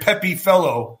and the DePepe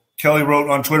fellow, Kelly wrote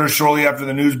on Twitter shortly after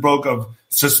the news broke of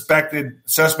suspect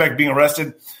being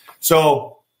arrested.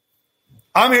 So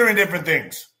I'm hearing different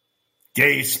things.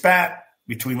 Gay spat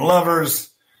between lovers.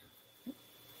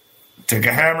 Took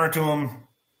a hammer to him.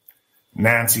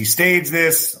 Nancy staged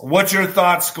this. What's your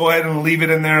thoughts? Go ahead and leave it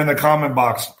in there in the comment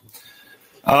box.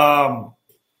 Elon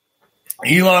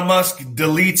Musk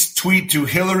deletes tweet to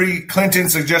Hillary Clinton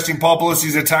suggesting Paul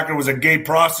Pelosi's attacker was a gay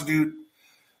prostitute.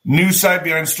 News site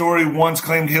behind story once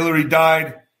claimed Hillary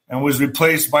died and was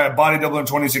replaced by a body double in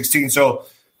 2016. So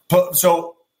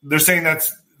they're saying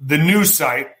that's the news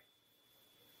site.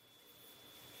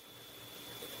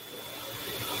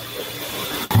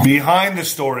 Behind the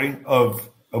story of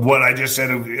what I just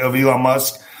said of Elon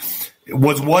Musk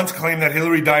was once claimed that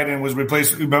Hillary died and was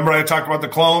replaced. Remember I talked about the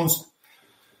clones?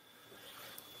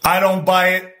 I don't buy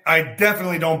it. I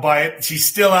definitely don't buy it. She's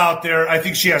still out there. I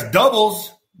think she has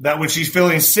doubles that when she's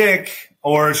feeling sick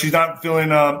or she's not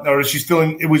feeling, or she's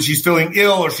feeling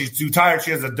ill or she's too tired,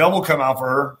 she has a double come out for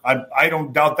her. I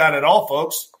don't doubt that at all,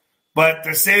 folks. But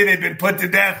to say they've been put to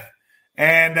death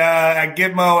and at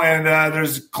Gitmo and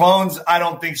there's clones, I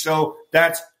don't think so.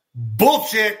 That's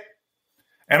bullshit.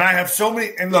 And I have so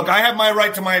many, and look, I have my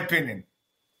right to my opinion,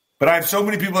 but I have so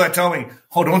many people that tell me,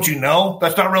 oh, don't you know?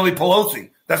 That's not really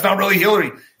Pelosi. That's not really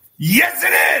Hillary. Yes,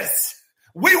 it is.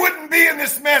 We wouldn't be in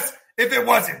this mess if it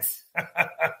wasn't.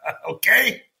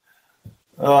 Okay?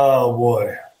 Oh,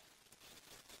 boy.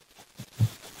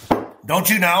 Don't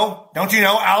you know? Don't you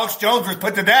know Alex Jones was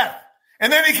put to death?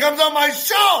 And then he comes on my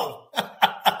show.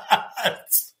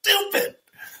 Stupid.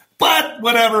 But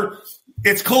whatever.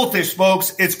 It's cultish,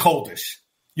 folks. It's cultish.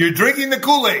 You're drinking the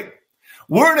Kool-Aid.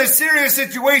 We're in a serious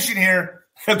situation here.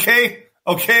 Okay?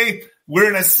 Okay? We're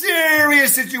in a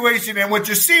serious situation, and what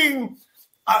you're seeing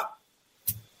are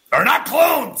not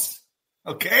clones.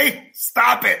 Okay?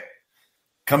 Stop it.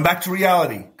 Come back to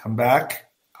reality. Come back.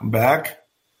 Come back.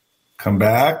 Come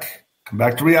back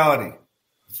to reality.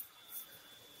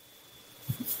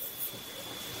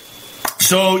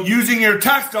 So using your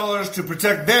tax dollars to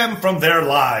protect them from their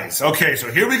lies. Okay,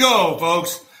 so here we go,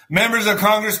 folks. Members of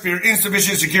Congress fear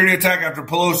insufficient security attack after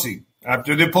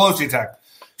the Pelosi attack.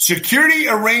 Security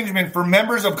arrangement for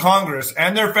members of Congress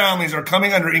and their families are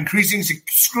coming under increasing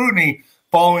scrutiny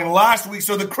following last week.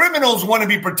 So the criminals want to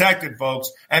be protected,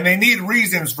 folks, and they need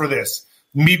reasons for this.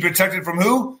 Be protected from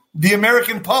who? The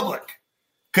American public.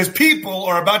 Because people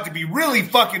are about to be really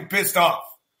fucking pissed off.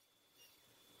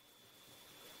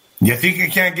 You think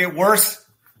it can't get worse?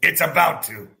 It's about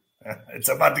to. It's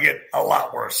about to get a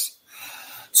lot worse.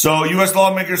 So U.S.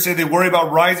 lawmakers say they worry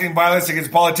about rising violence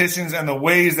against politicians and the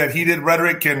ways that heated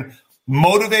rhetoric can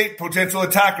motivate potential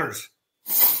attackers.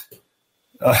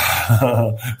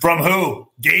 From who?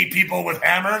 Gay people with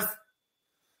hammers?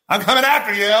 I'm coming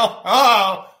after you.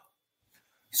 Oh.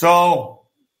 So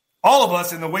all of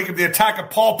us in the wake of the attack of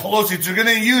Paul Pelosi, they're going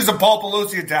to use the Paul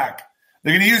Pelosi attack.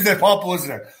 They're going to use the Paul Pelosi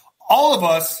attack. All of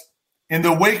us in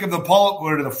the wake of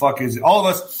where the fuck is it? All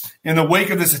of us in the wake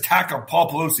of this attack on Paul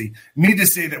Pelosi need to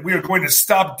say that we are going to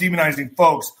stop demonizing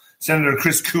folks. Senator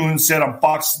Chris Coons said on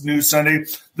Fox News Sunday,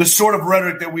 the sort of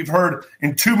rhetoric that we've heard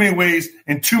in too many ways,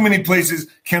 in too many places,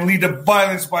 can lead to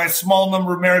violence by a small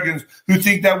number of Americans who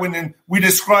think that when we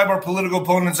describe our political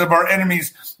opponents of our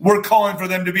enemies, we're calling for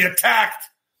them to be attacked.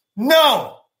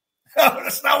 No,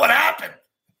 that's not what happened.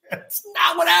 That's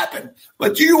not what happened.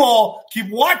 But you all keep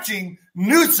watching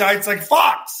news sites like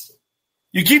Fox.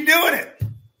 You keep doing it.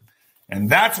 And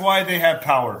that's why they have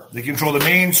power. They control the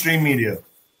mainstream media.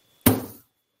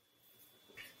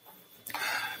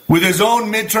 With his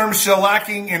own midterm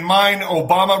shellacking in mind,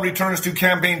 Obama returns to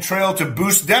campaign trail to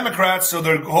boost Democrats, so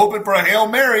they're hoping for a Hail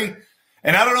Mary.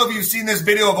 And I don't know if you've seen this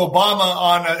video of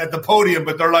Obama at the podium,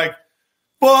 but they're like,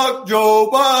 fuck Joe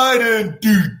Biden,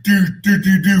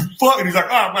 fuck. And he's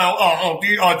like,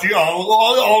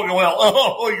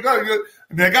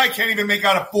 and the guy can't even make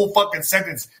out a full fucking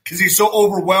sentence because he's so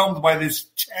overwhelmed by this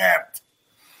chant.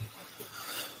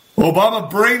 Obama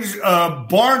brings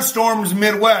barnstorms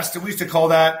Midwest. We used to call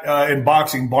that in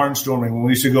boxing barnstorming when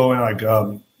we used to go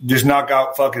and just knock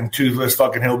out fucking toothless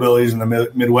fucking hillbillies in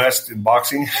the Midwest in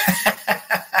boxing.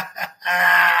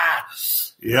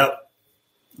 Yep.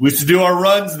 We used to do our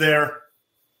runs there.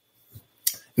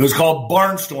 It was called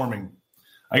barnstorming.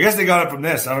 I guess they got it from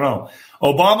this. I don't know.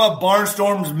 Obama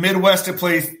barnstorms Midwest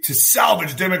to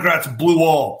salvage Democrats' blue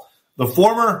wall. The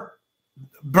former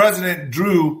president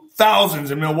drew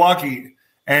thousands in Milwaukee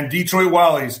and Detroit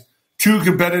Wallies, two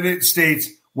competitive states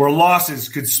where losses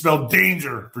could spell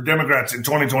danger for Democrats in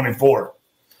 2024.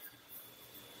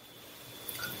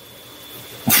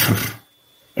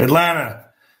 Atlanta.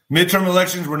 Midterm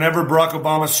elections were never Barack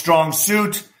Obama's strong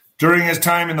suit. During his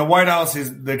time in the White House,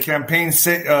 the campaign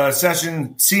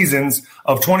session seasons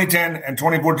of 2010 and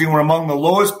 2014 were among the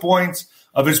lowest points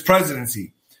of his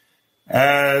presidency.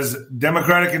 As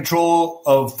Democratic control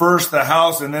of first the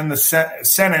House and then the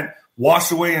Senate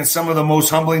washed away in some of the most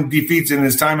humbling defeats in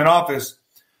his time in office.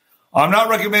 I'm not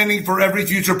recommending for every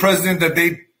future president that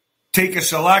they take a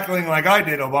shellacking like I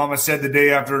did, Obama said the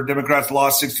day after Democrats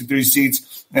lost 63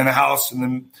 seats in the House.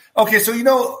 Okay, so,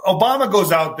 Obama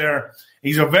goes out there.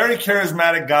 He's a very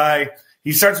charismatic guy.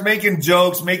 He starts making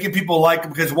jokes, making people like him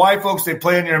because why, folks? They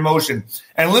play on your emotion.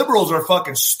 And liberals are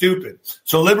fucking stupid.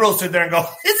 So liberals sit there and go,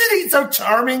 isn't he so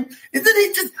charming? Isn't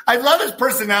he just – I love his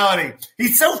personality.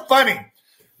 He's so funny.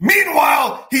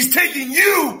 Meanwhile, he's taking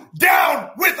you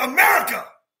down with America.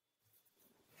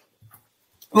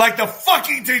 Like the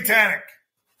fucking Titanic.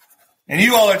 And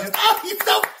you all are just, he's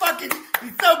so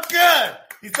good.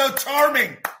 He's so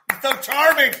charming. He's so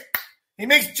charming. He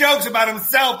makes jokes about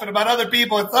himself and about other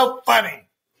people. It's so funny.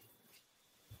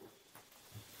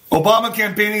 Obama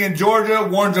campaigning in Georgia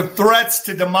warns of threats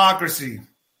to democracy.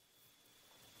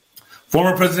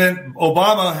 Former President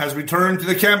Obama has returned to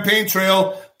the campaign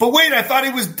trail. But wait, I thought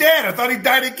he was dead. I thought he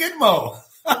died at Gitmo.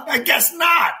 I guess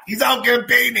not. He's out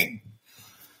campaigning.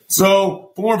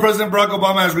 So, former President Barack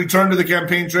Obama has returned to the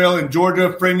campaign trail in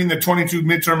Georgia, framing the 22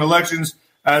 midterm elections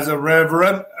as a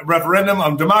referendum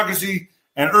on democracy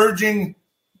and urging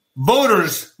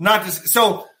voters not to.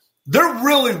 So, they're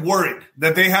really worried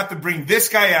that they have to bring this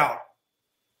guy out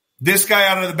of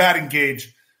the batting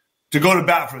cage to go to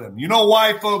bat for them. You know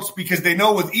why, folks? Because they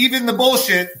know with even the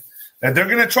bullshit that they're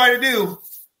going to try to do,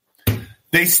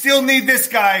 they still need this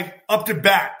guy up to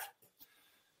bat.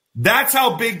 That's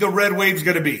how big the red wave's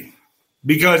going to be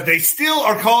because they still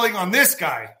are calling on this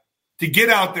guy to get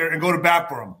out there and go to bat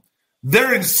for him.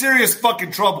 They're in serious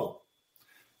fucking trouble.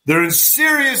 They're in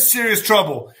serious, serious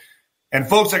trouble. And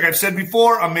folks, like I've said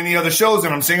before on many other shows,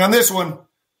 and I'm saying on this one,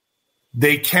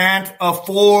 they can't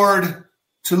afford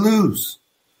to lose.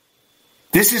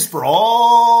 This is for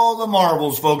all the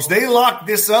marbles, folks. They lock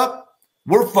this up,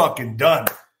 we're fucking done.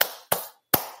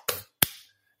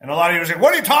 And a lot of you are saying,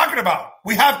 what are you talking about?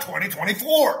 We have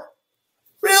 2024.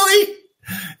 Really?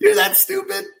 You're that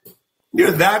stupid?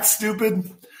 You're that stupid?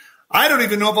 I don't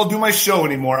even know if I'll do my show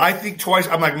anymore. I think twice.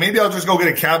 I'm like, maybe I'll just go get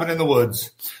a cabin in the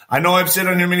woods. I know I've said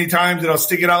on here many times that I'll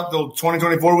stick it out till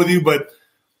 2024 with you, but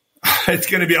it's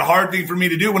going to be a hard thing for me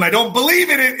to do when I don't believe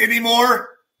in it anymore.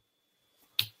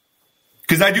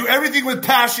 Because I do everything with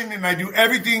passion and I do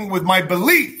everything with my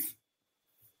belief.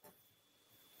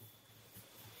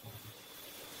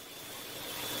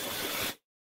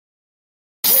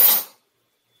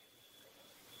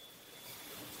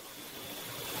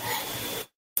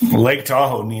 Lake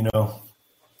Tahoe, Nino.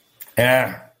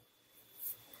 Yeah.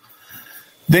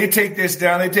 They take this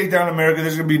down. They take down America.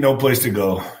 There's going to be no place to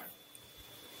go.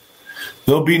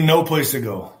 There'll be no place to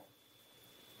go.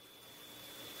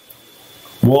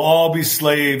 We'll all be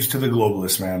slaves to the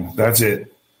globalists, man. That's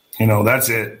it. That's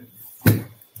it.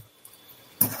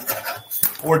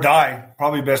 Or die.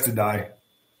 Probably best to die.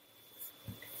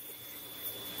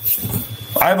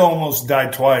 I've almost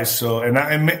died twice. So, and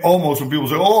almost, when people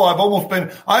say, oh, I almost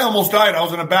died. I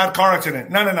was in a bad car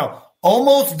accident. No.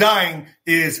 Almost dying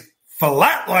is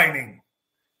flatlining.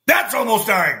 That's almost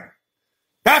dying.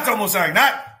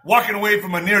 Not walking away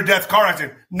from a near-death car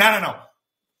accident. No.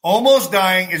 Almost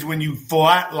dying is when you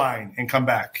flatline and come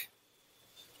back.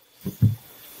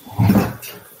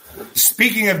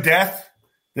 Speaking of death,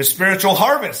 the spiritual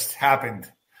harvest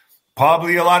happened.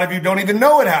 Probably a lot of you don't even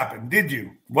know it happened, did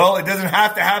you? Well, it doesn't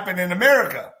have to happen in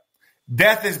America.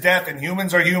 Death is death and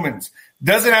humans are humans.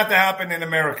 Doesn't have to happen in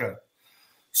America.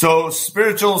 So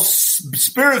spiritual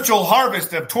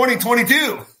harvest of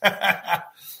 2022.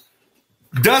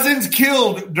 Dozens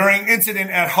killed during incident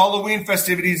at Halloween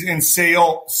festivities in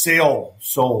Seoul.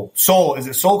 Is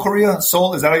it Seoul, Korea?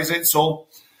 Seoul, is that how you say it? Seoul?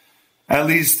 At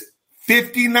least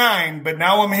 59, but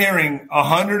now I'm hearing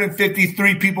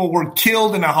 153 people were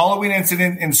killed in a Halloween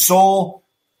incident in Seoul.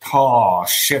 Oh,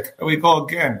 shit. Here we go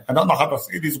again. I don't know how to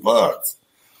say these words.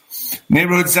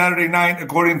 Neighborhood Saturday night,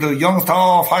 according to the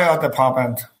Youngstown Fire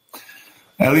Department.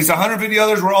 At least 150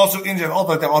 others were also injured.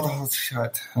 Oh,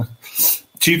 shit.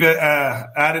 Chief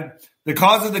added, the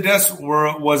cause of the deaths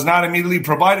was not immediately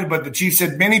provided, but the chief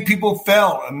said many people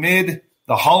fell amid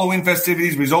the Halloween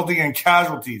festivities, resulting in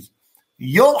casualties.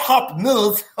 Yonhap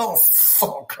News, oh,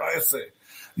 so crazy.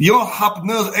 Yonhap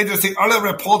News agency earlier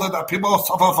reported that people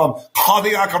suffer from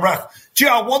cardiac arrest. Gee,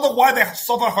 I wonder why they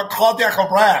suffer from cardiac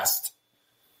arrest.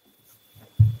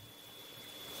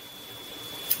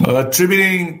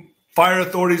 Attributing fire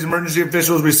authorities, emergency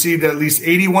officials received at least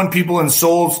 81 people in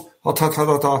Seoul's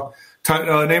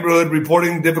neighborhood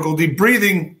reporting difficulty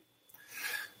breathing.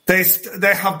 They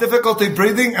have difficulty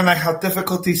breathing and they have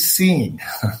difficulty seeing.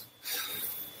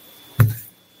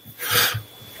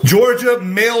 Georgia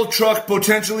mail truck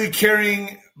potentially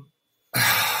carrying,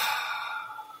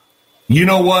 you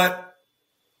know what?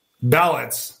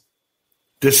 Ballots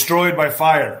destroyed by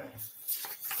fire.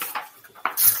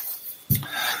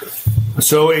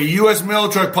 So a U.S. mail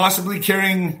truck possibly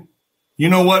carrying, you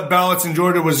know what, ballots in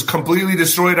Georgia was completely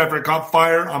destroyed after it caught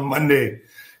fire on Monday.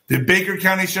 The Baker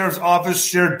County Sheriff's Office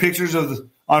shared pictures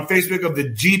on Facebook of the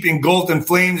Jeep engulfed in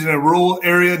flames in a rural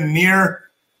area near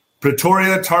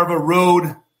Pretoria Tarva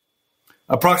Road,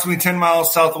 approximately 10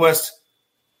 miles southwest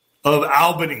of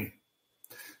Albany.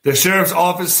 The sheriff's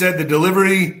office said the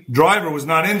delivery driver was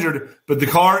not injured, but the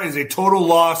car is a total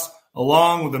loss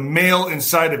along with the mail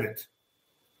inside of it.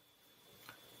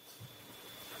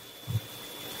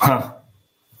 Huh.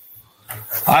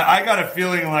 I got a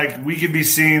feeling like we could be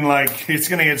seeing like it's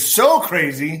going to get so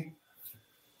crazy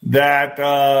that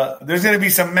there's going to be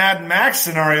some Mad Max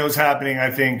scenarios happening,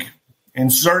 I think, in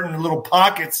certain little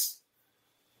pockets.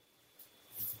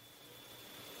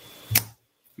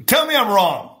 Tell me I'm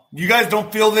wrong. You guys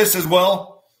don't feel this as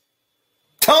well?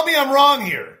 Tell me I'm wrong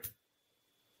here.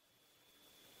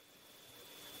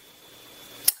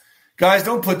 Guys,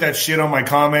 don't put that shit on my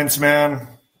comments, man.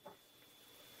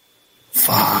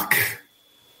 Fuck.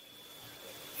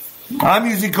 I'm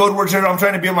using code words here. I'm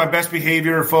trying to be on my best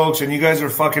behavior, folks, and you guys are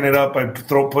fucking it up by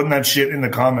putting that shit in the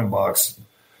comment box.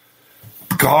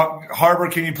 God, Harbor,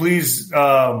 can you please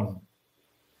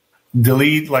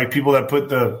delete like people that put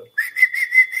the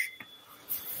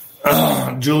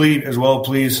delete as well,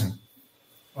 please.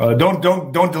 Don't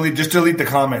delete. Just delete the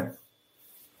comment.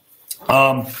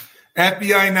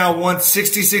 FBI now wants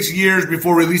 66 years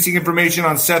before releasing information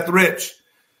on Seth Rich.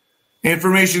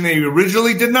 information they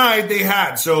originally denied they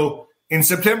had. So in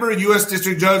September, a U.S.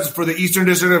 District Judge for the Eastern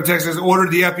District of Texas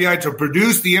ordered the FBI to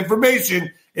produce the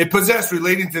information it possessed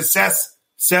relating to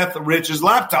Seth Rich's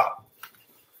laptop.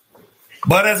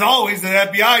 But as always, the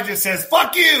FBI just says,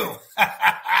 fuck you.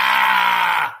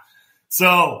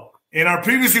 So in our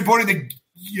previous reporting,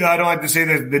 I don't like to say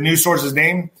the news source's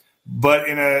name, but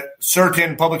in a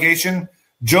certain publication,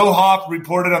 Joe Hoff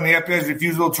reported on the FBI's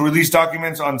refusal to release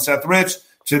documents on Seth Rich.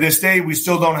 To this day, we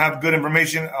still don't have good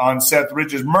information on Seth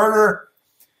Rich's murder.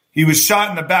 He was shot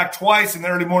in the back twice in the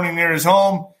early morning near his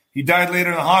home. He died later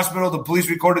in the hospital. The police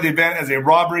recorded the event as a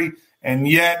robbery, and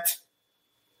yet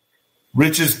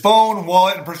Rich's phone,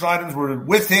 wallet, and personal items were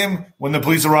with him when the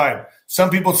police arrived. Some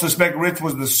people suspect Rich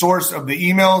was the source of the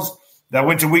emails that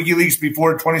went to WikiLeaks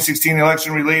before the 2016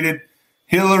 election related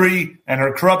Hillary and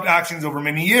her corrupt actions over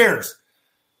many years.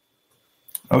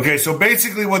 Okay, so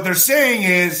basically what they're saying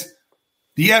is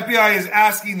the FBI is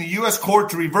asking the U.S. court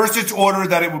to reverse its order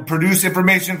that it would produce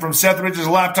information from Seth Rich's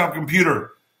laptop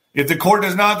computer. If the court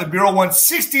does not, the Bureau wants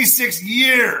 66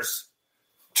 years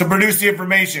to produce the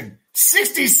information.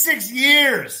 66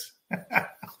 years.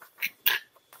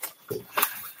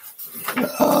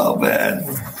 Oh, man.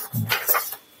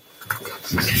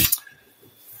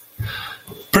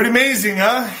 Pretty amazing,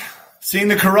 huh? Seeing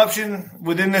the corruption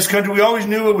within this country. We always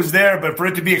knew it was there, but for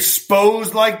it to be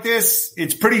exposed like this,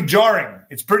 it's pretty jarring.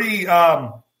 It's pretty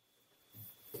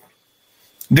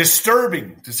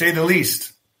disturbing, to say the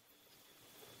least.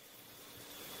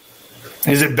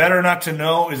 Is it better not to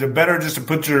know? Is it better just to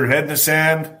put your head in the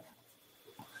sand?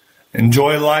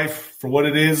 Enjoy life for what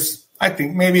it is? I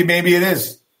think maybe it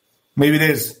is. Maybe it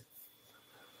is.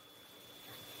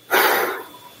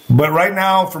 But right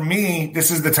now, for me,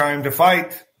 this is the time to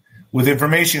fight with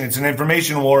information. It's an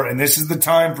information war, and this is the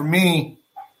time for me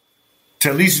to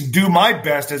at least do my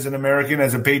best as an American,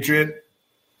 as a patriot.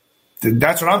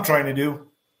 That's what I'm trying to do.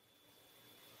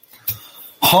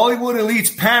 Hollywood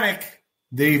elites panic.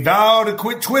 They vow to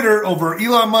quit Twitter over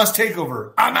Elon Musk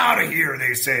takeover. I'm out of here,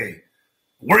 they say.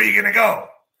 Where are you going to go?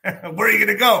 Where are you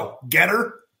going to go?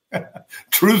 Getter?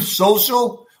 Truth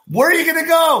Social? Where are you going to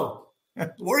go?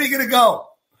 Where are you going to go?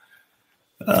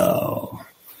 Oh.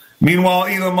 Meanwhile,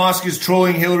 Elon Musk is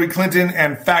trolling Hillary Clinton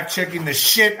and fact-checking the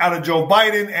shit out of Joe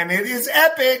Biden, and it is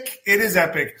epic. It is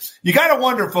epic. You got to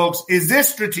wonder, folks, is this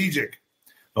strategic?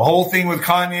 The whole thing with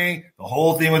Kanye, the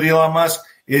whole thing with Elon Musk,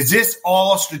 is this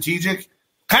all strategic?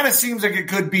 Kind of seems like it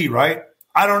could be, right?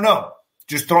 I don't know.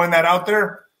 Just throwing that out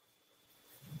there.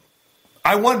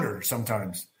 I wonder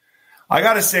sometimes. I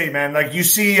got to say, man, like you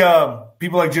see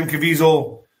people like Jim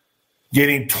Caviezel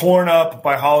getting torn up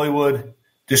by Hollywood,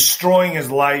 destroying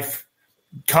his life.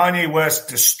 Kanye West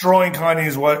destroying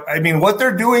Kanye's what? I mean, what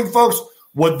they're doing, folks,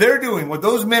 what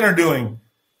those men are doing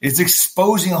is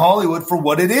exposing Hollywood for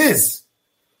what it is.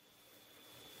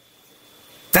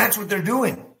 That's what they're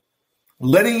doing.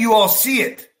 Letting you all see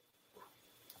it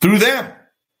through them.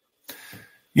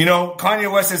 You know,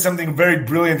 Kanye West said something very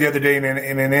brilliant the other day in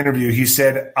an interview. He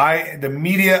said, I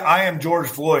am George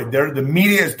Floyd. The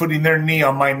media is putting their knee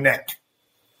on my neck.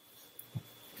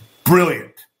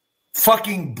 Brilliant.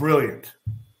 Fucking brilliant.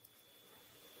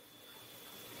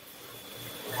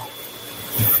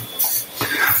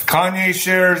 Kanye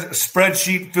shares a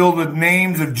spreadsheet filled with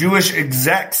names of Jewish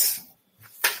execs.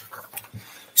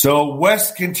 So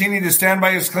West continued to stand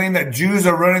by his claim that Jews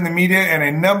are running the media and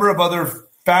a number of other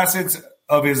facets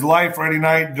of his life Friday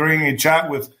night during a chat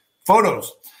with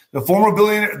photos. The former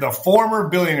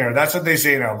billionaire, that's what they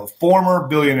say now, the former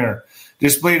billionaire,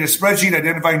 displayed a spreadsheet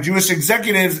identifying Jewish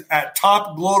executives at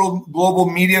top global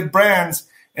media brands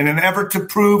in an effort to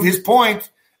prove his point.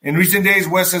 In recent days,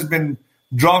 West has been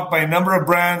dropped by a number of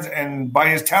brands and by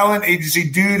his talent agency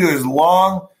due to his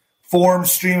long-form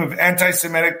stream of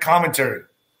anti-Semitic commentary.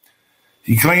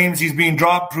 He claims being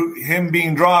dropped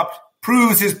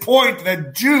proves his point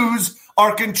that Jews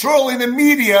are controlling the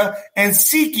media and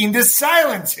seeking to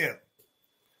silence him.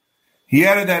 He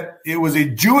added that it was a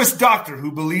Jewish doctor who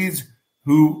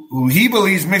he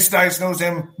believes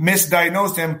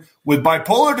misdiagnosed him with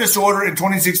bipolar disorder in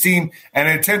 2016 and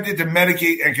attempted to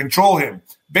medicate and control him,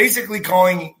 basically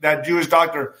calling that Jewish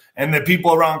doctor and the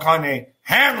people around Kanye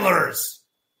handlers.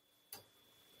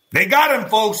 They got him,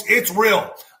 folks. It's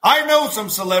real. I know some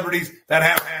celebrities that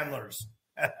have handlers.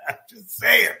 Just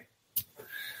saying.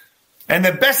 And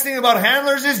the best thing about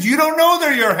handlers is you don't know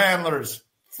they're your handlers.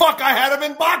 Fuck, I had them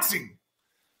in boxing.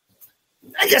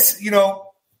 I guess,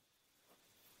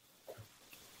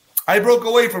 I broke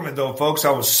away from it, though, folks.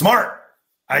 I was smart.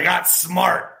 I got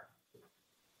smart.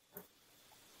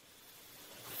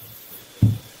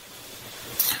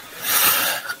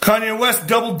 Kanye West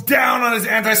doubled down on his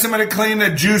anti-Semitic claim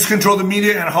that Jews control the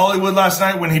media and Hollywood last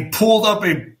night when he pulled up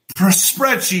a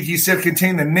spreadsheet he said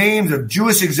contained the names of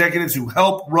Jewish executives who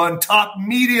help run top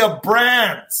media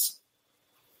brands.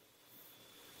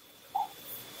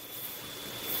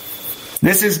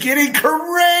 This is getting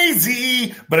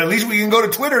crazy, but at least we can go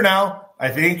to Twitter now, I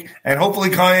think, and hopefully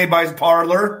Kanye buys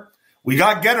Parler. We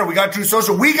got Getter, we got True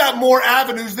Social. We got more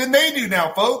avenues than they do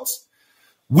now, folks.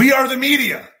 We are the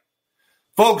media.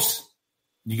 Folks,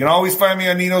 you can always find me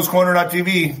on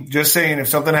ninoscorner.tv, just saying if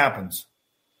something happens.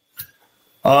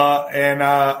 And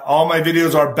all my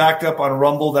videos are backed up on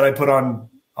Rumble that I put on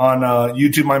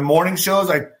YouTube. My morning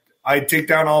shows, I take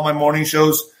down all my morning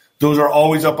shows. Those are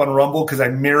always up on Rumble because they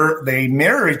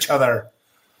mirror each other.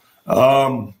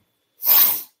 And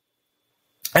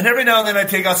every now and then I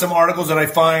take out some articles that I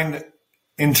find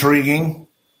intriguing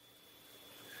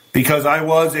because I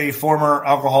was a former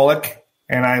alcoholic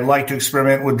and I like to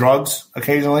experiment with drugs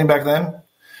occasionally back then.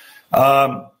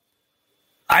 I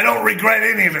don't regret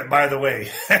any of it, by the way.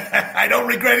 I don't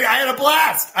regret it. I had a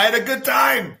blast. I had a good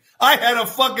time. I had a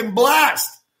fucking blast.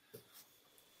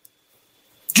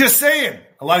 Just saying.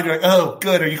 A lot of you are like, oh,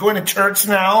 good. Are you going to church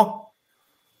now?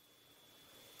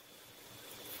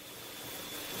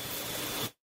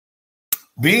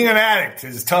 Being an addict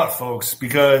is tough, folks,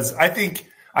 because I think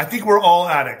we're all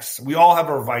addicts. We all have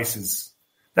our vices.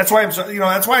 That's why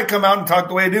that's why I come out and talk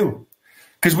the way I do.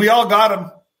 Because we all got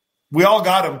them. We all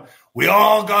got them. We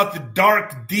all got the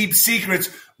dark, deep secrets.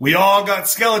 We all got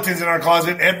skeletons in our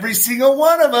closet. Every single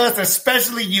one of us,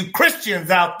 especially you Christians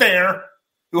out there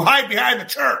who hide behind the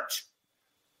church.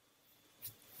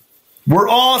 We're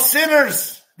all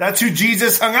sinners. That's who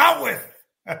Jesus hung out with.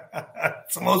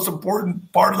 It's the most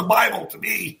important part of the Bible to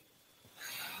me.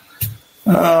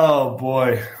 Oh,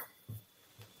 boy.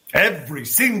 Every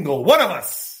single one of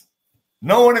us.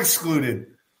 No one excluded.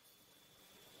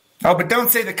 Oh, but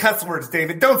don't say the cuss words,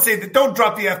 David. Don't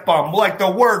drop the F-bomb like the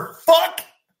word fuck.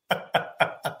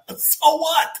 So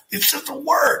what? It's just a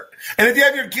word. And if you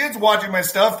have your kids watching my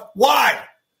stuff, why?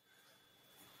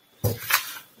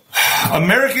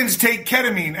 Americans take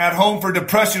ketamine at home for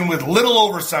depression with little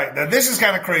oversight. Now, this is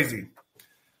kind of crazy.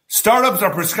 Startups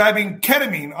are prescribing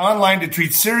ketamine online to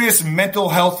treat serious mental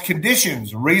health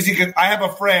conditions. I have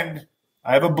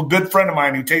a good friend of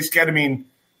mine who takes ketamine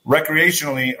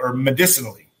recreationally or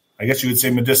medicinally. I guess you would say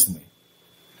medicinally.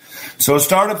 So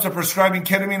startups are prescribing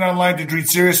ketamine online to treat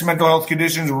serious mental health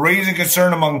conditions, raising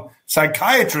concern among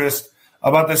psychiatrists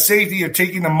about the safety of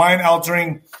taking the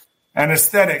mind-altering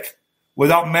anesthetic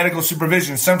without medical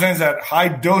supervision, sometimes at high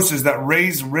doses that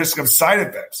raise risk of side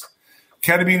effects.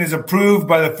 Ketamine is approved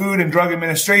by the Food and Drug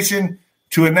Administration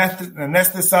to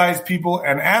anesthetize people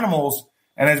and animals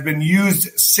and has been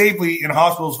used safely in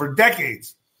hospitals for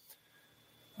decades.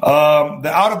 The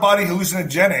out-of-body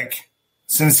hallucinogenic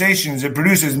sensations it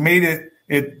produces made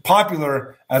it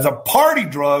popular as a party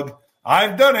drug.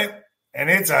 I've done it, and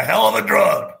it's a hell of a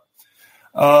drug,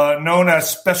 known as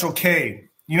Special K.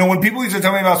 You know, when people used to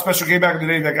tell me about Special K back in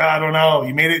the day, like, I don't know,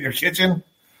 you made it in your kitchen.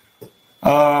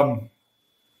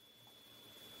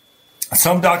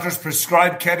 Some doctors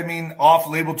prescribe ketamine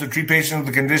off-label to treat patients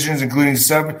with conditions including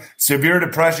severe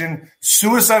depression,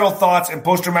 suicidal thoughts, and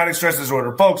post-traumatic stress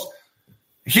disorder. Folks,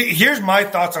 here's my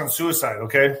thoughts on suicide,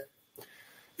 okay?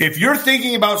 If you're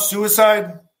thinking about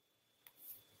suicide,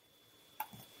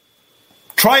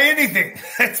 try anything.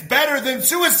 It's better than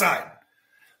suicide.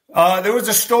 There was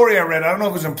a story I read. I don't know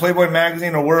if it was in Playboy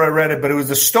magazine or where I read it, but it was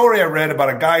a story I read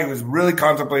about a guy who was really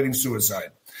contemplating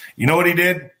suicide. You know what he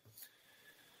did?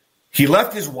 He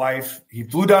left his wife, he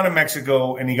flew down to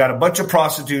Mexico, and he got a bunch of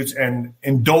prostitutes and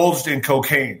indulged in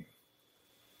cocaine.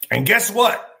 And guess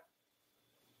what?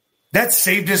 That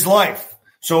saved his life.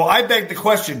 So I beg the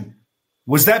question,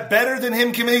 was that better than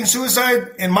him committing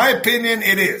suicide? In my opinion,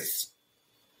 it is.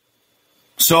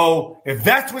 So if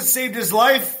that's what saved his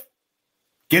life,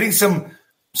 getting some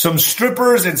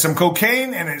strippers and some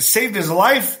cocaine and it saved his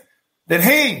life, then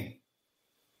hey,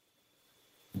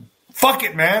 fuck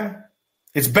it, man.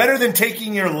 It's better than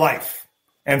taking your life.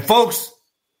 And folks,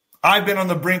 I've been on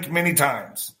the brink many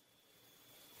times.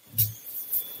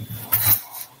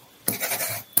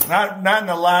 Not in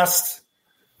the last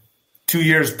 2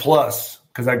 years plus,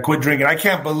 because I quit drinking. I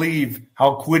can't believe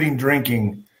how quitting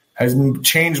drinking has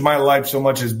changed my life so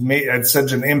much, has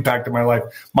such an impact on my life.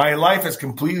 My life has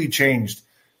completely changed.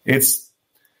 It's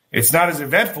not as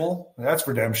eventful, that's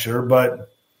for damn sure,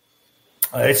 but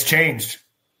it's changed.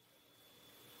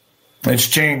 It's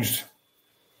changed.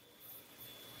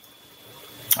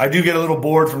 I do get a little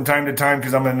bored from time to time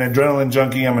because I'm an adrenaline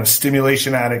junkie. I'm a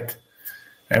stimulation addict.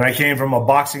 And I came from a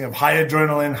boxing of high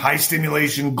adrenaline, high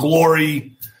stimulation,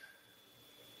 glory,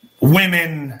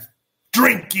 women,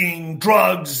 drinking,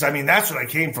 drugs. I mean, that's what I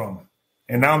came from.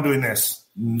 And now I'm doing this.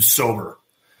 I'm sober.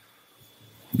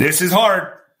 This is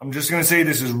hard. I'm just going to say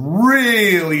this is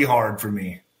really hard for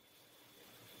me.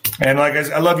 And like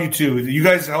I love you too. You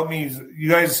guys help me. You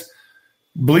guys,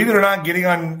 believe it or not, getting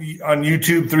on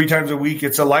YouTube 3 times a week,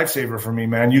 it's a lifesaver for me,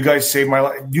 man. You guys save my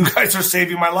life. You guys are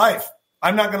saving my life.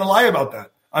 I'm not going to lie about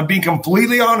that. I'm being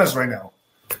completely honest right now.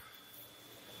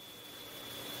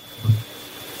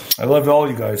 I love all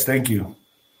you guys. Thank you.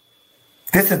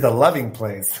 This is the loving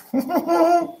place.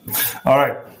 All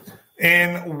right.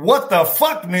 In what the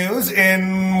fuck news,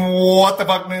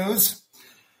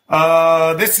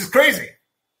 this is crazy.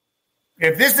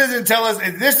 If this doesn't tell us,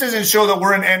 if this doesn't show that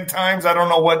we're in end times, I don't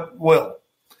know what will.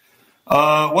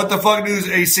 What the fuck news?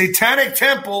 A satanic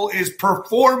temple is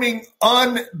performing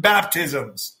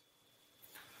unbaptisms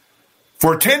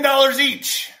for $10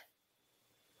 each.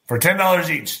 For $10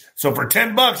 each. So for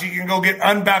 $10, you can go get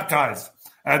unbaptized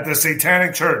at the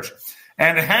satanic church.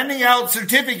 And handing out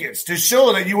certificates to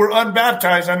show that you were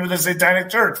unbaptized under the satanic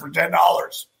church for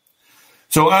 $10.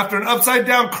 So after an upside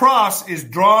down cross is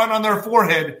drawn on their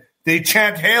forehead, they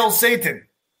chant, "Hail Satan."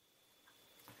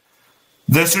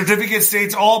 The certificate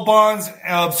states all bonds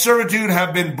of servitude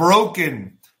have been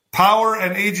broken. Power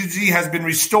and agency has been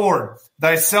restored.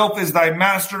 Thyself is thy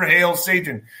master. Hail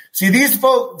Satan. See, these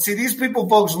people,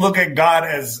 folks, look at God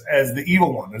as the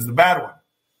evil one, as the bad one.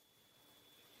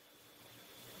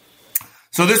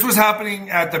 So this was happening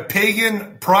at the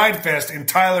Pagan Pride Fest in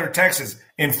Tyler, Texas.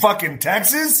 In fucking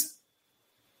Texas?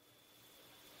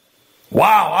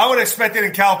 Wow, I would expect it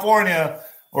in California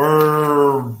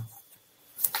or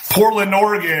Portland,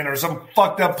 Oregon, or some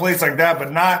fucked up place like that,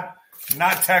 but not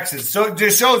Texas. So it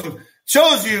just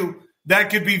shows you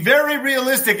that could be very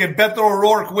realistic if Beto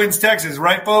O'Rourke wins Texas,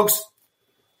 right, folks?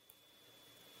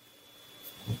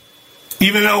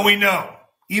 Even though we know.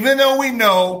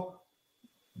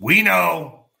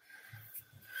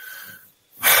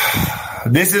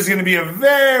 This is going to be a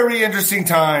very interesting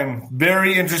time.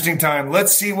 Very interesting time.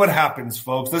 Let's see what happens,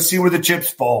 folks. Let's see where the chips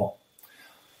fall.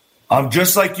 I'm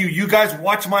just like you. You guys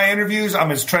watch my interviews. I'm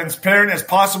as transparent as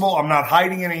possible. I'm not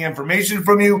hiding any information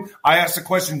from you. I ask the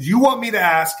questions you want me to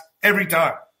ask every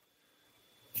time.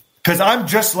 Because I'm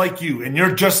just like you, and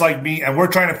you're just like me, and we're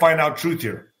trying to find out truth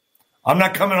here. I'm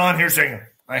not coming on here saying,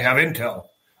 I have intel.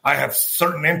 I have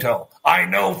certain intel. I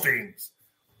know things.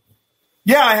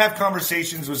 Yeah, I have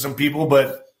conversations with some people,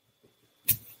 but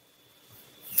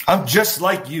I'm just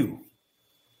like you.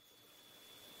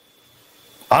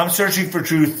 I'm searching for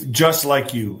truth just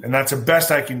like you, and that's the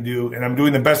best I can do, and I'm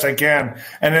doing the best I can.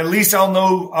 And at least I'll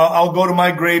know, I'll go to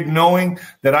my grave knowing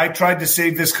that I tried to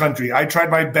save this country. I tried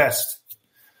my best.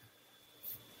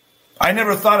 I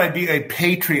never thought I'd be a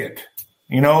patriot,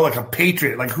 like a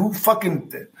patriot. Like who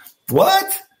fucking,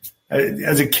 what?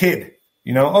 As a kid,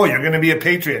 oh, you're going to be a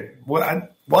patriot. What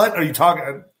are you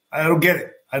talking? I don't get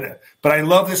it. But I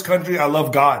love this country. I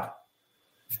love God.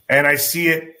 And I see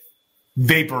it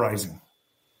vaporizing.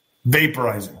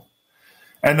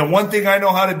 And the one thing I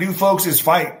know how to do, folks, is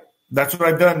fight. That's what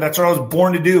I've done. That's what I was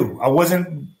born to do. I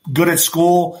wasn't good at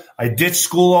school. I ditched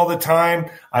school all the time.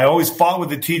 I always fought with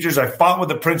the teachers. I fought with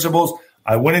the principals.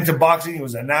 I went into boxing. It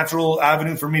was a natural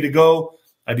avenue for me to go.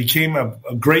 I became a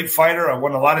great fighter. I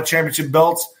won a lot of championship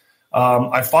belts.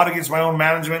 I fought against my own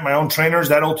management, my own trainers.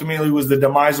 That ultimately was the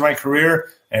demise of my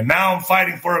career. And now I'm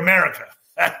fighting for America.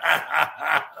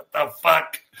 What the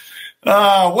fuck?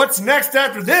 What's next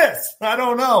after this? I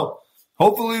don't know.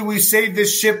 Hopefully we save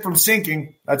this ship from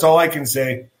sinking. That's all I can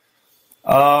say.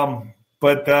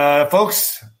 But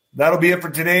folks, that'll be it for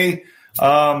today.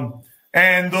 And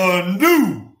the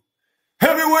new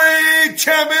heavyweight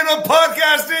champion of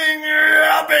podcasting.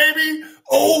 Yeah, baby.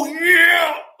 Oh,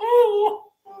 yeah. Ooh.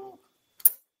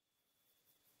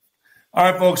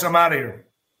 All right, folks, I'm out of here.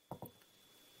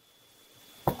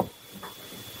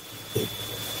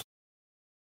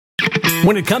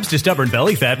 When it comes to stubborn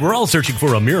belly fat, we're all searching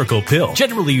for a miracle pill.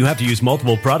 Generally, you have to use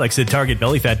multiple products that target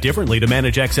belly fat differently to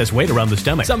manage excess weight around the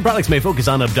stomach. Some products may focus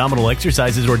on abdominal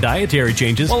exercises or dietary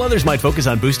changes, while others might focus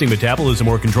on boosting metabolism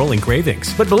or controlling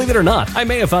cravings. But believe it or not, I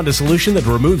may have found a solution that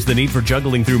removes the need for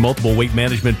juggling through multiple weight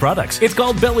management products. It's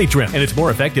called Belly Trim, and it's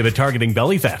more effective at targeting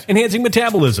belly fat, enhancing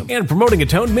metabolism, and promoting a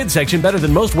toned midsection better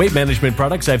than most weight management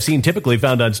products I've seen typically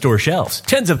found on store shelves.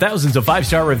 Tens of thousands of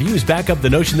 5-star reviews back up the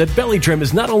notion that Belly Trim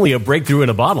is not only a breakthrough breakthrough in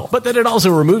a bottle, but that it also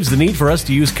removes the need for us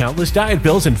to use countless diet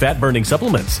pills and fat-burning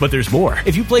supplements. But there's more.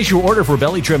 If you place your order for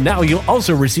Belly Trim now, you'll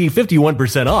also receive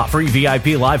 51% off, free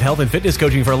VIP live health and fitness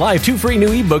coaching for life, 2 free new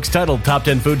ebooks titled Top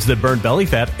 10 Foods That Burn Belly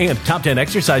Fat and Top 10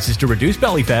 Exercises to Reduce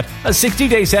Belly Fat, a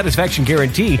 60-day satisfaction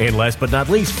guarantee, and last but not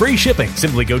least, free shipping.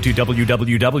 Simply go to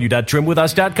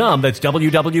www.trimwithus.com. That's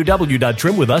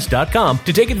www.trimwithus.com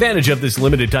to take advantage of this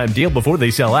limited time deal before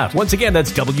they sell out. Once again,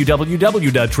 that's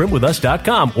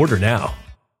www.trimwithus.com. Order now.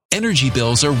 Energy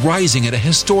bills are rising at a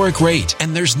historic rate,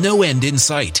 and there's no end in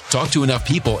sight. Talk to enough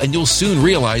people, and you'll soon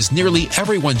realize nearly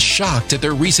everyone's shocked at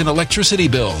their recent electricity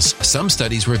bills. Some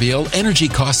studies reveal energy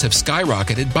costs have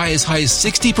skyrocketed by as high as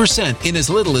 60% in as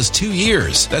little as 2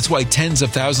 years. That's why tens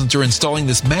of thousands are installing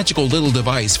this magical little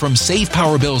device from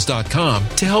SavePowerBills.com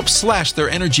to help slash their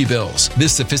energy bills.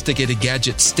 This sophisticated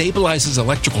gadget stabilizes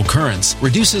electrical currents,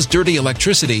 reduces dirty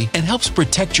electricity, and helps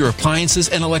protect your appliances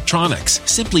and electronics.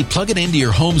 Simply plug it into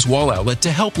your home's wall outlet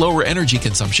to help lower energy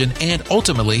consumption and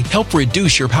ultimately help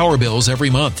reduce your power bills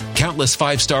every month. Countless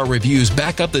 5-star reviews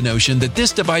back up the notion that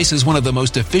this device is one of the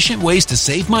most efficient ways to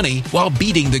save money while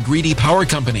beating the greedy power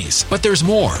companies. But there's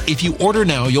more. If you order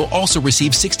now, you'll also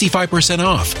receive 65%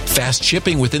 off, fast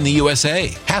shipping within the USA,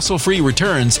 hassle-free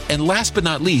returns, and last but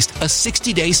not least, a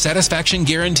 60-day satisfaction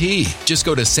guarantee. Just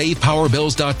go to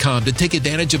SavePowerBills.com to take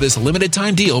advantage of this limited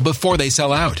time deal before they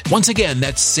sell out. Once again,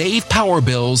 that's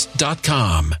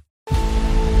SavePowerBills.com.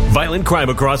 Violent crime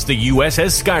across the U.S.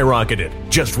 has skyrocketed.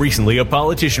 Just recently, a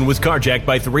politician was carjacked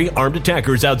by 3 armed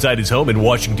attackers outside his home in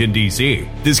Washington, D.C.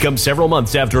 This comes several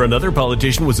months after another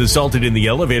politician was assaulted in the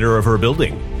elevator of her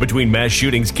building. Between mass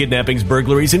shootings, kidnappings,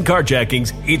 burglaries, and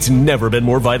carjackings, it's never been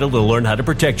more vital to learn how to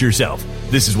protect yourself.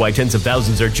 This is why tens of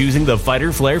thousands are choosing the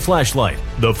Fighter Flare flashlight.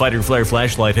 The Fighter Flare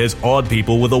flashlight has awed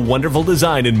people with a wonderful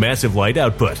design and massive light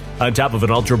output. On top of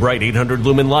an ultra-bright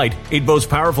 800-lumen light, it boasts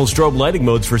powerful strobe lighting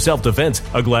modes for self-defense,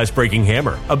 a glass-breaking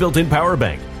hammer, a built-in power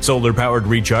bank, solar-powered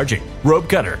recharging, rope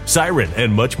cutter, siren,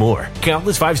 and much more.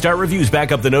 Countless 5-star reviews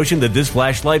back up the notion that this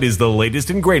flashlight is the latest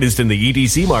and greatest in the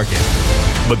EDC market.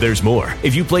 But there's more.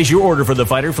 If you place your order for the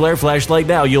Fighter Flare flashlight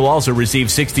now, you'll also receive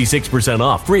 66%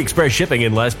 off, free express shipping,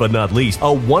 and last but not least, a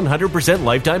 100%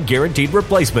 lifetime guaranteed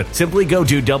replacement. Simply go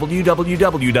to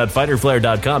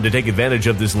www.fighterflare.com to take advantage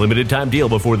of this limited time deal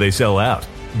before they sell out.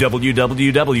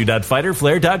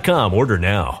 www.fighterflare.com. Order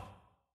now.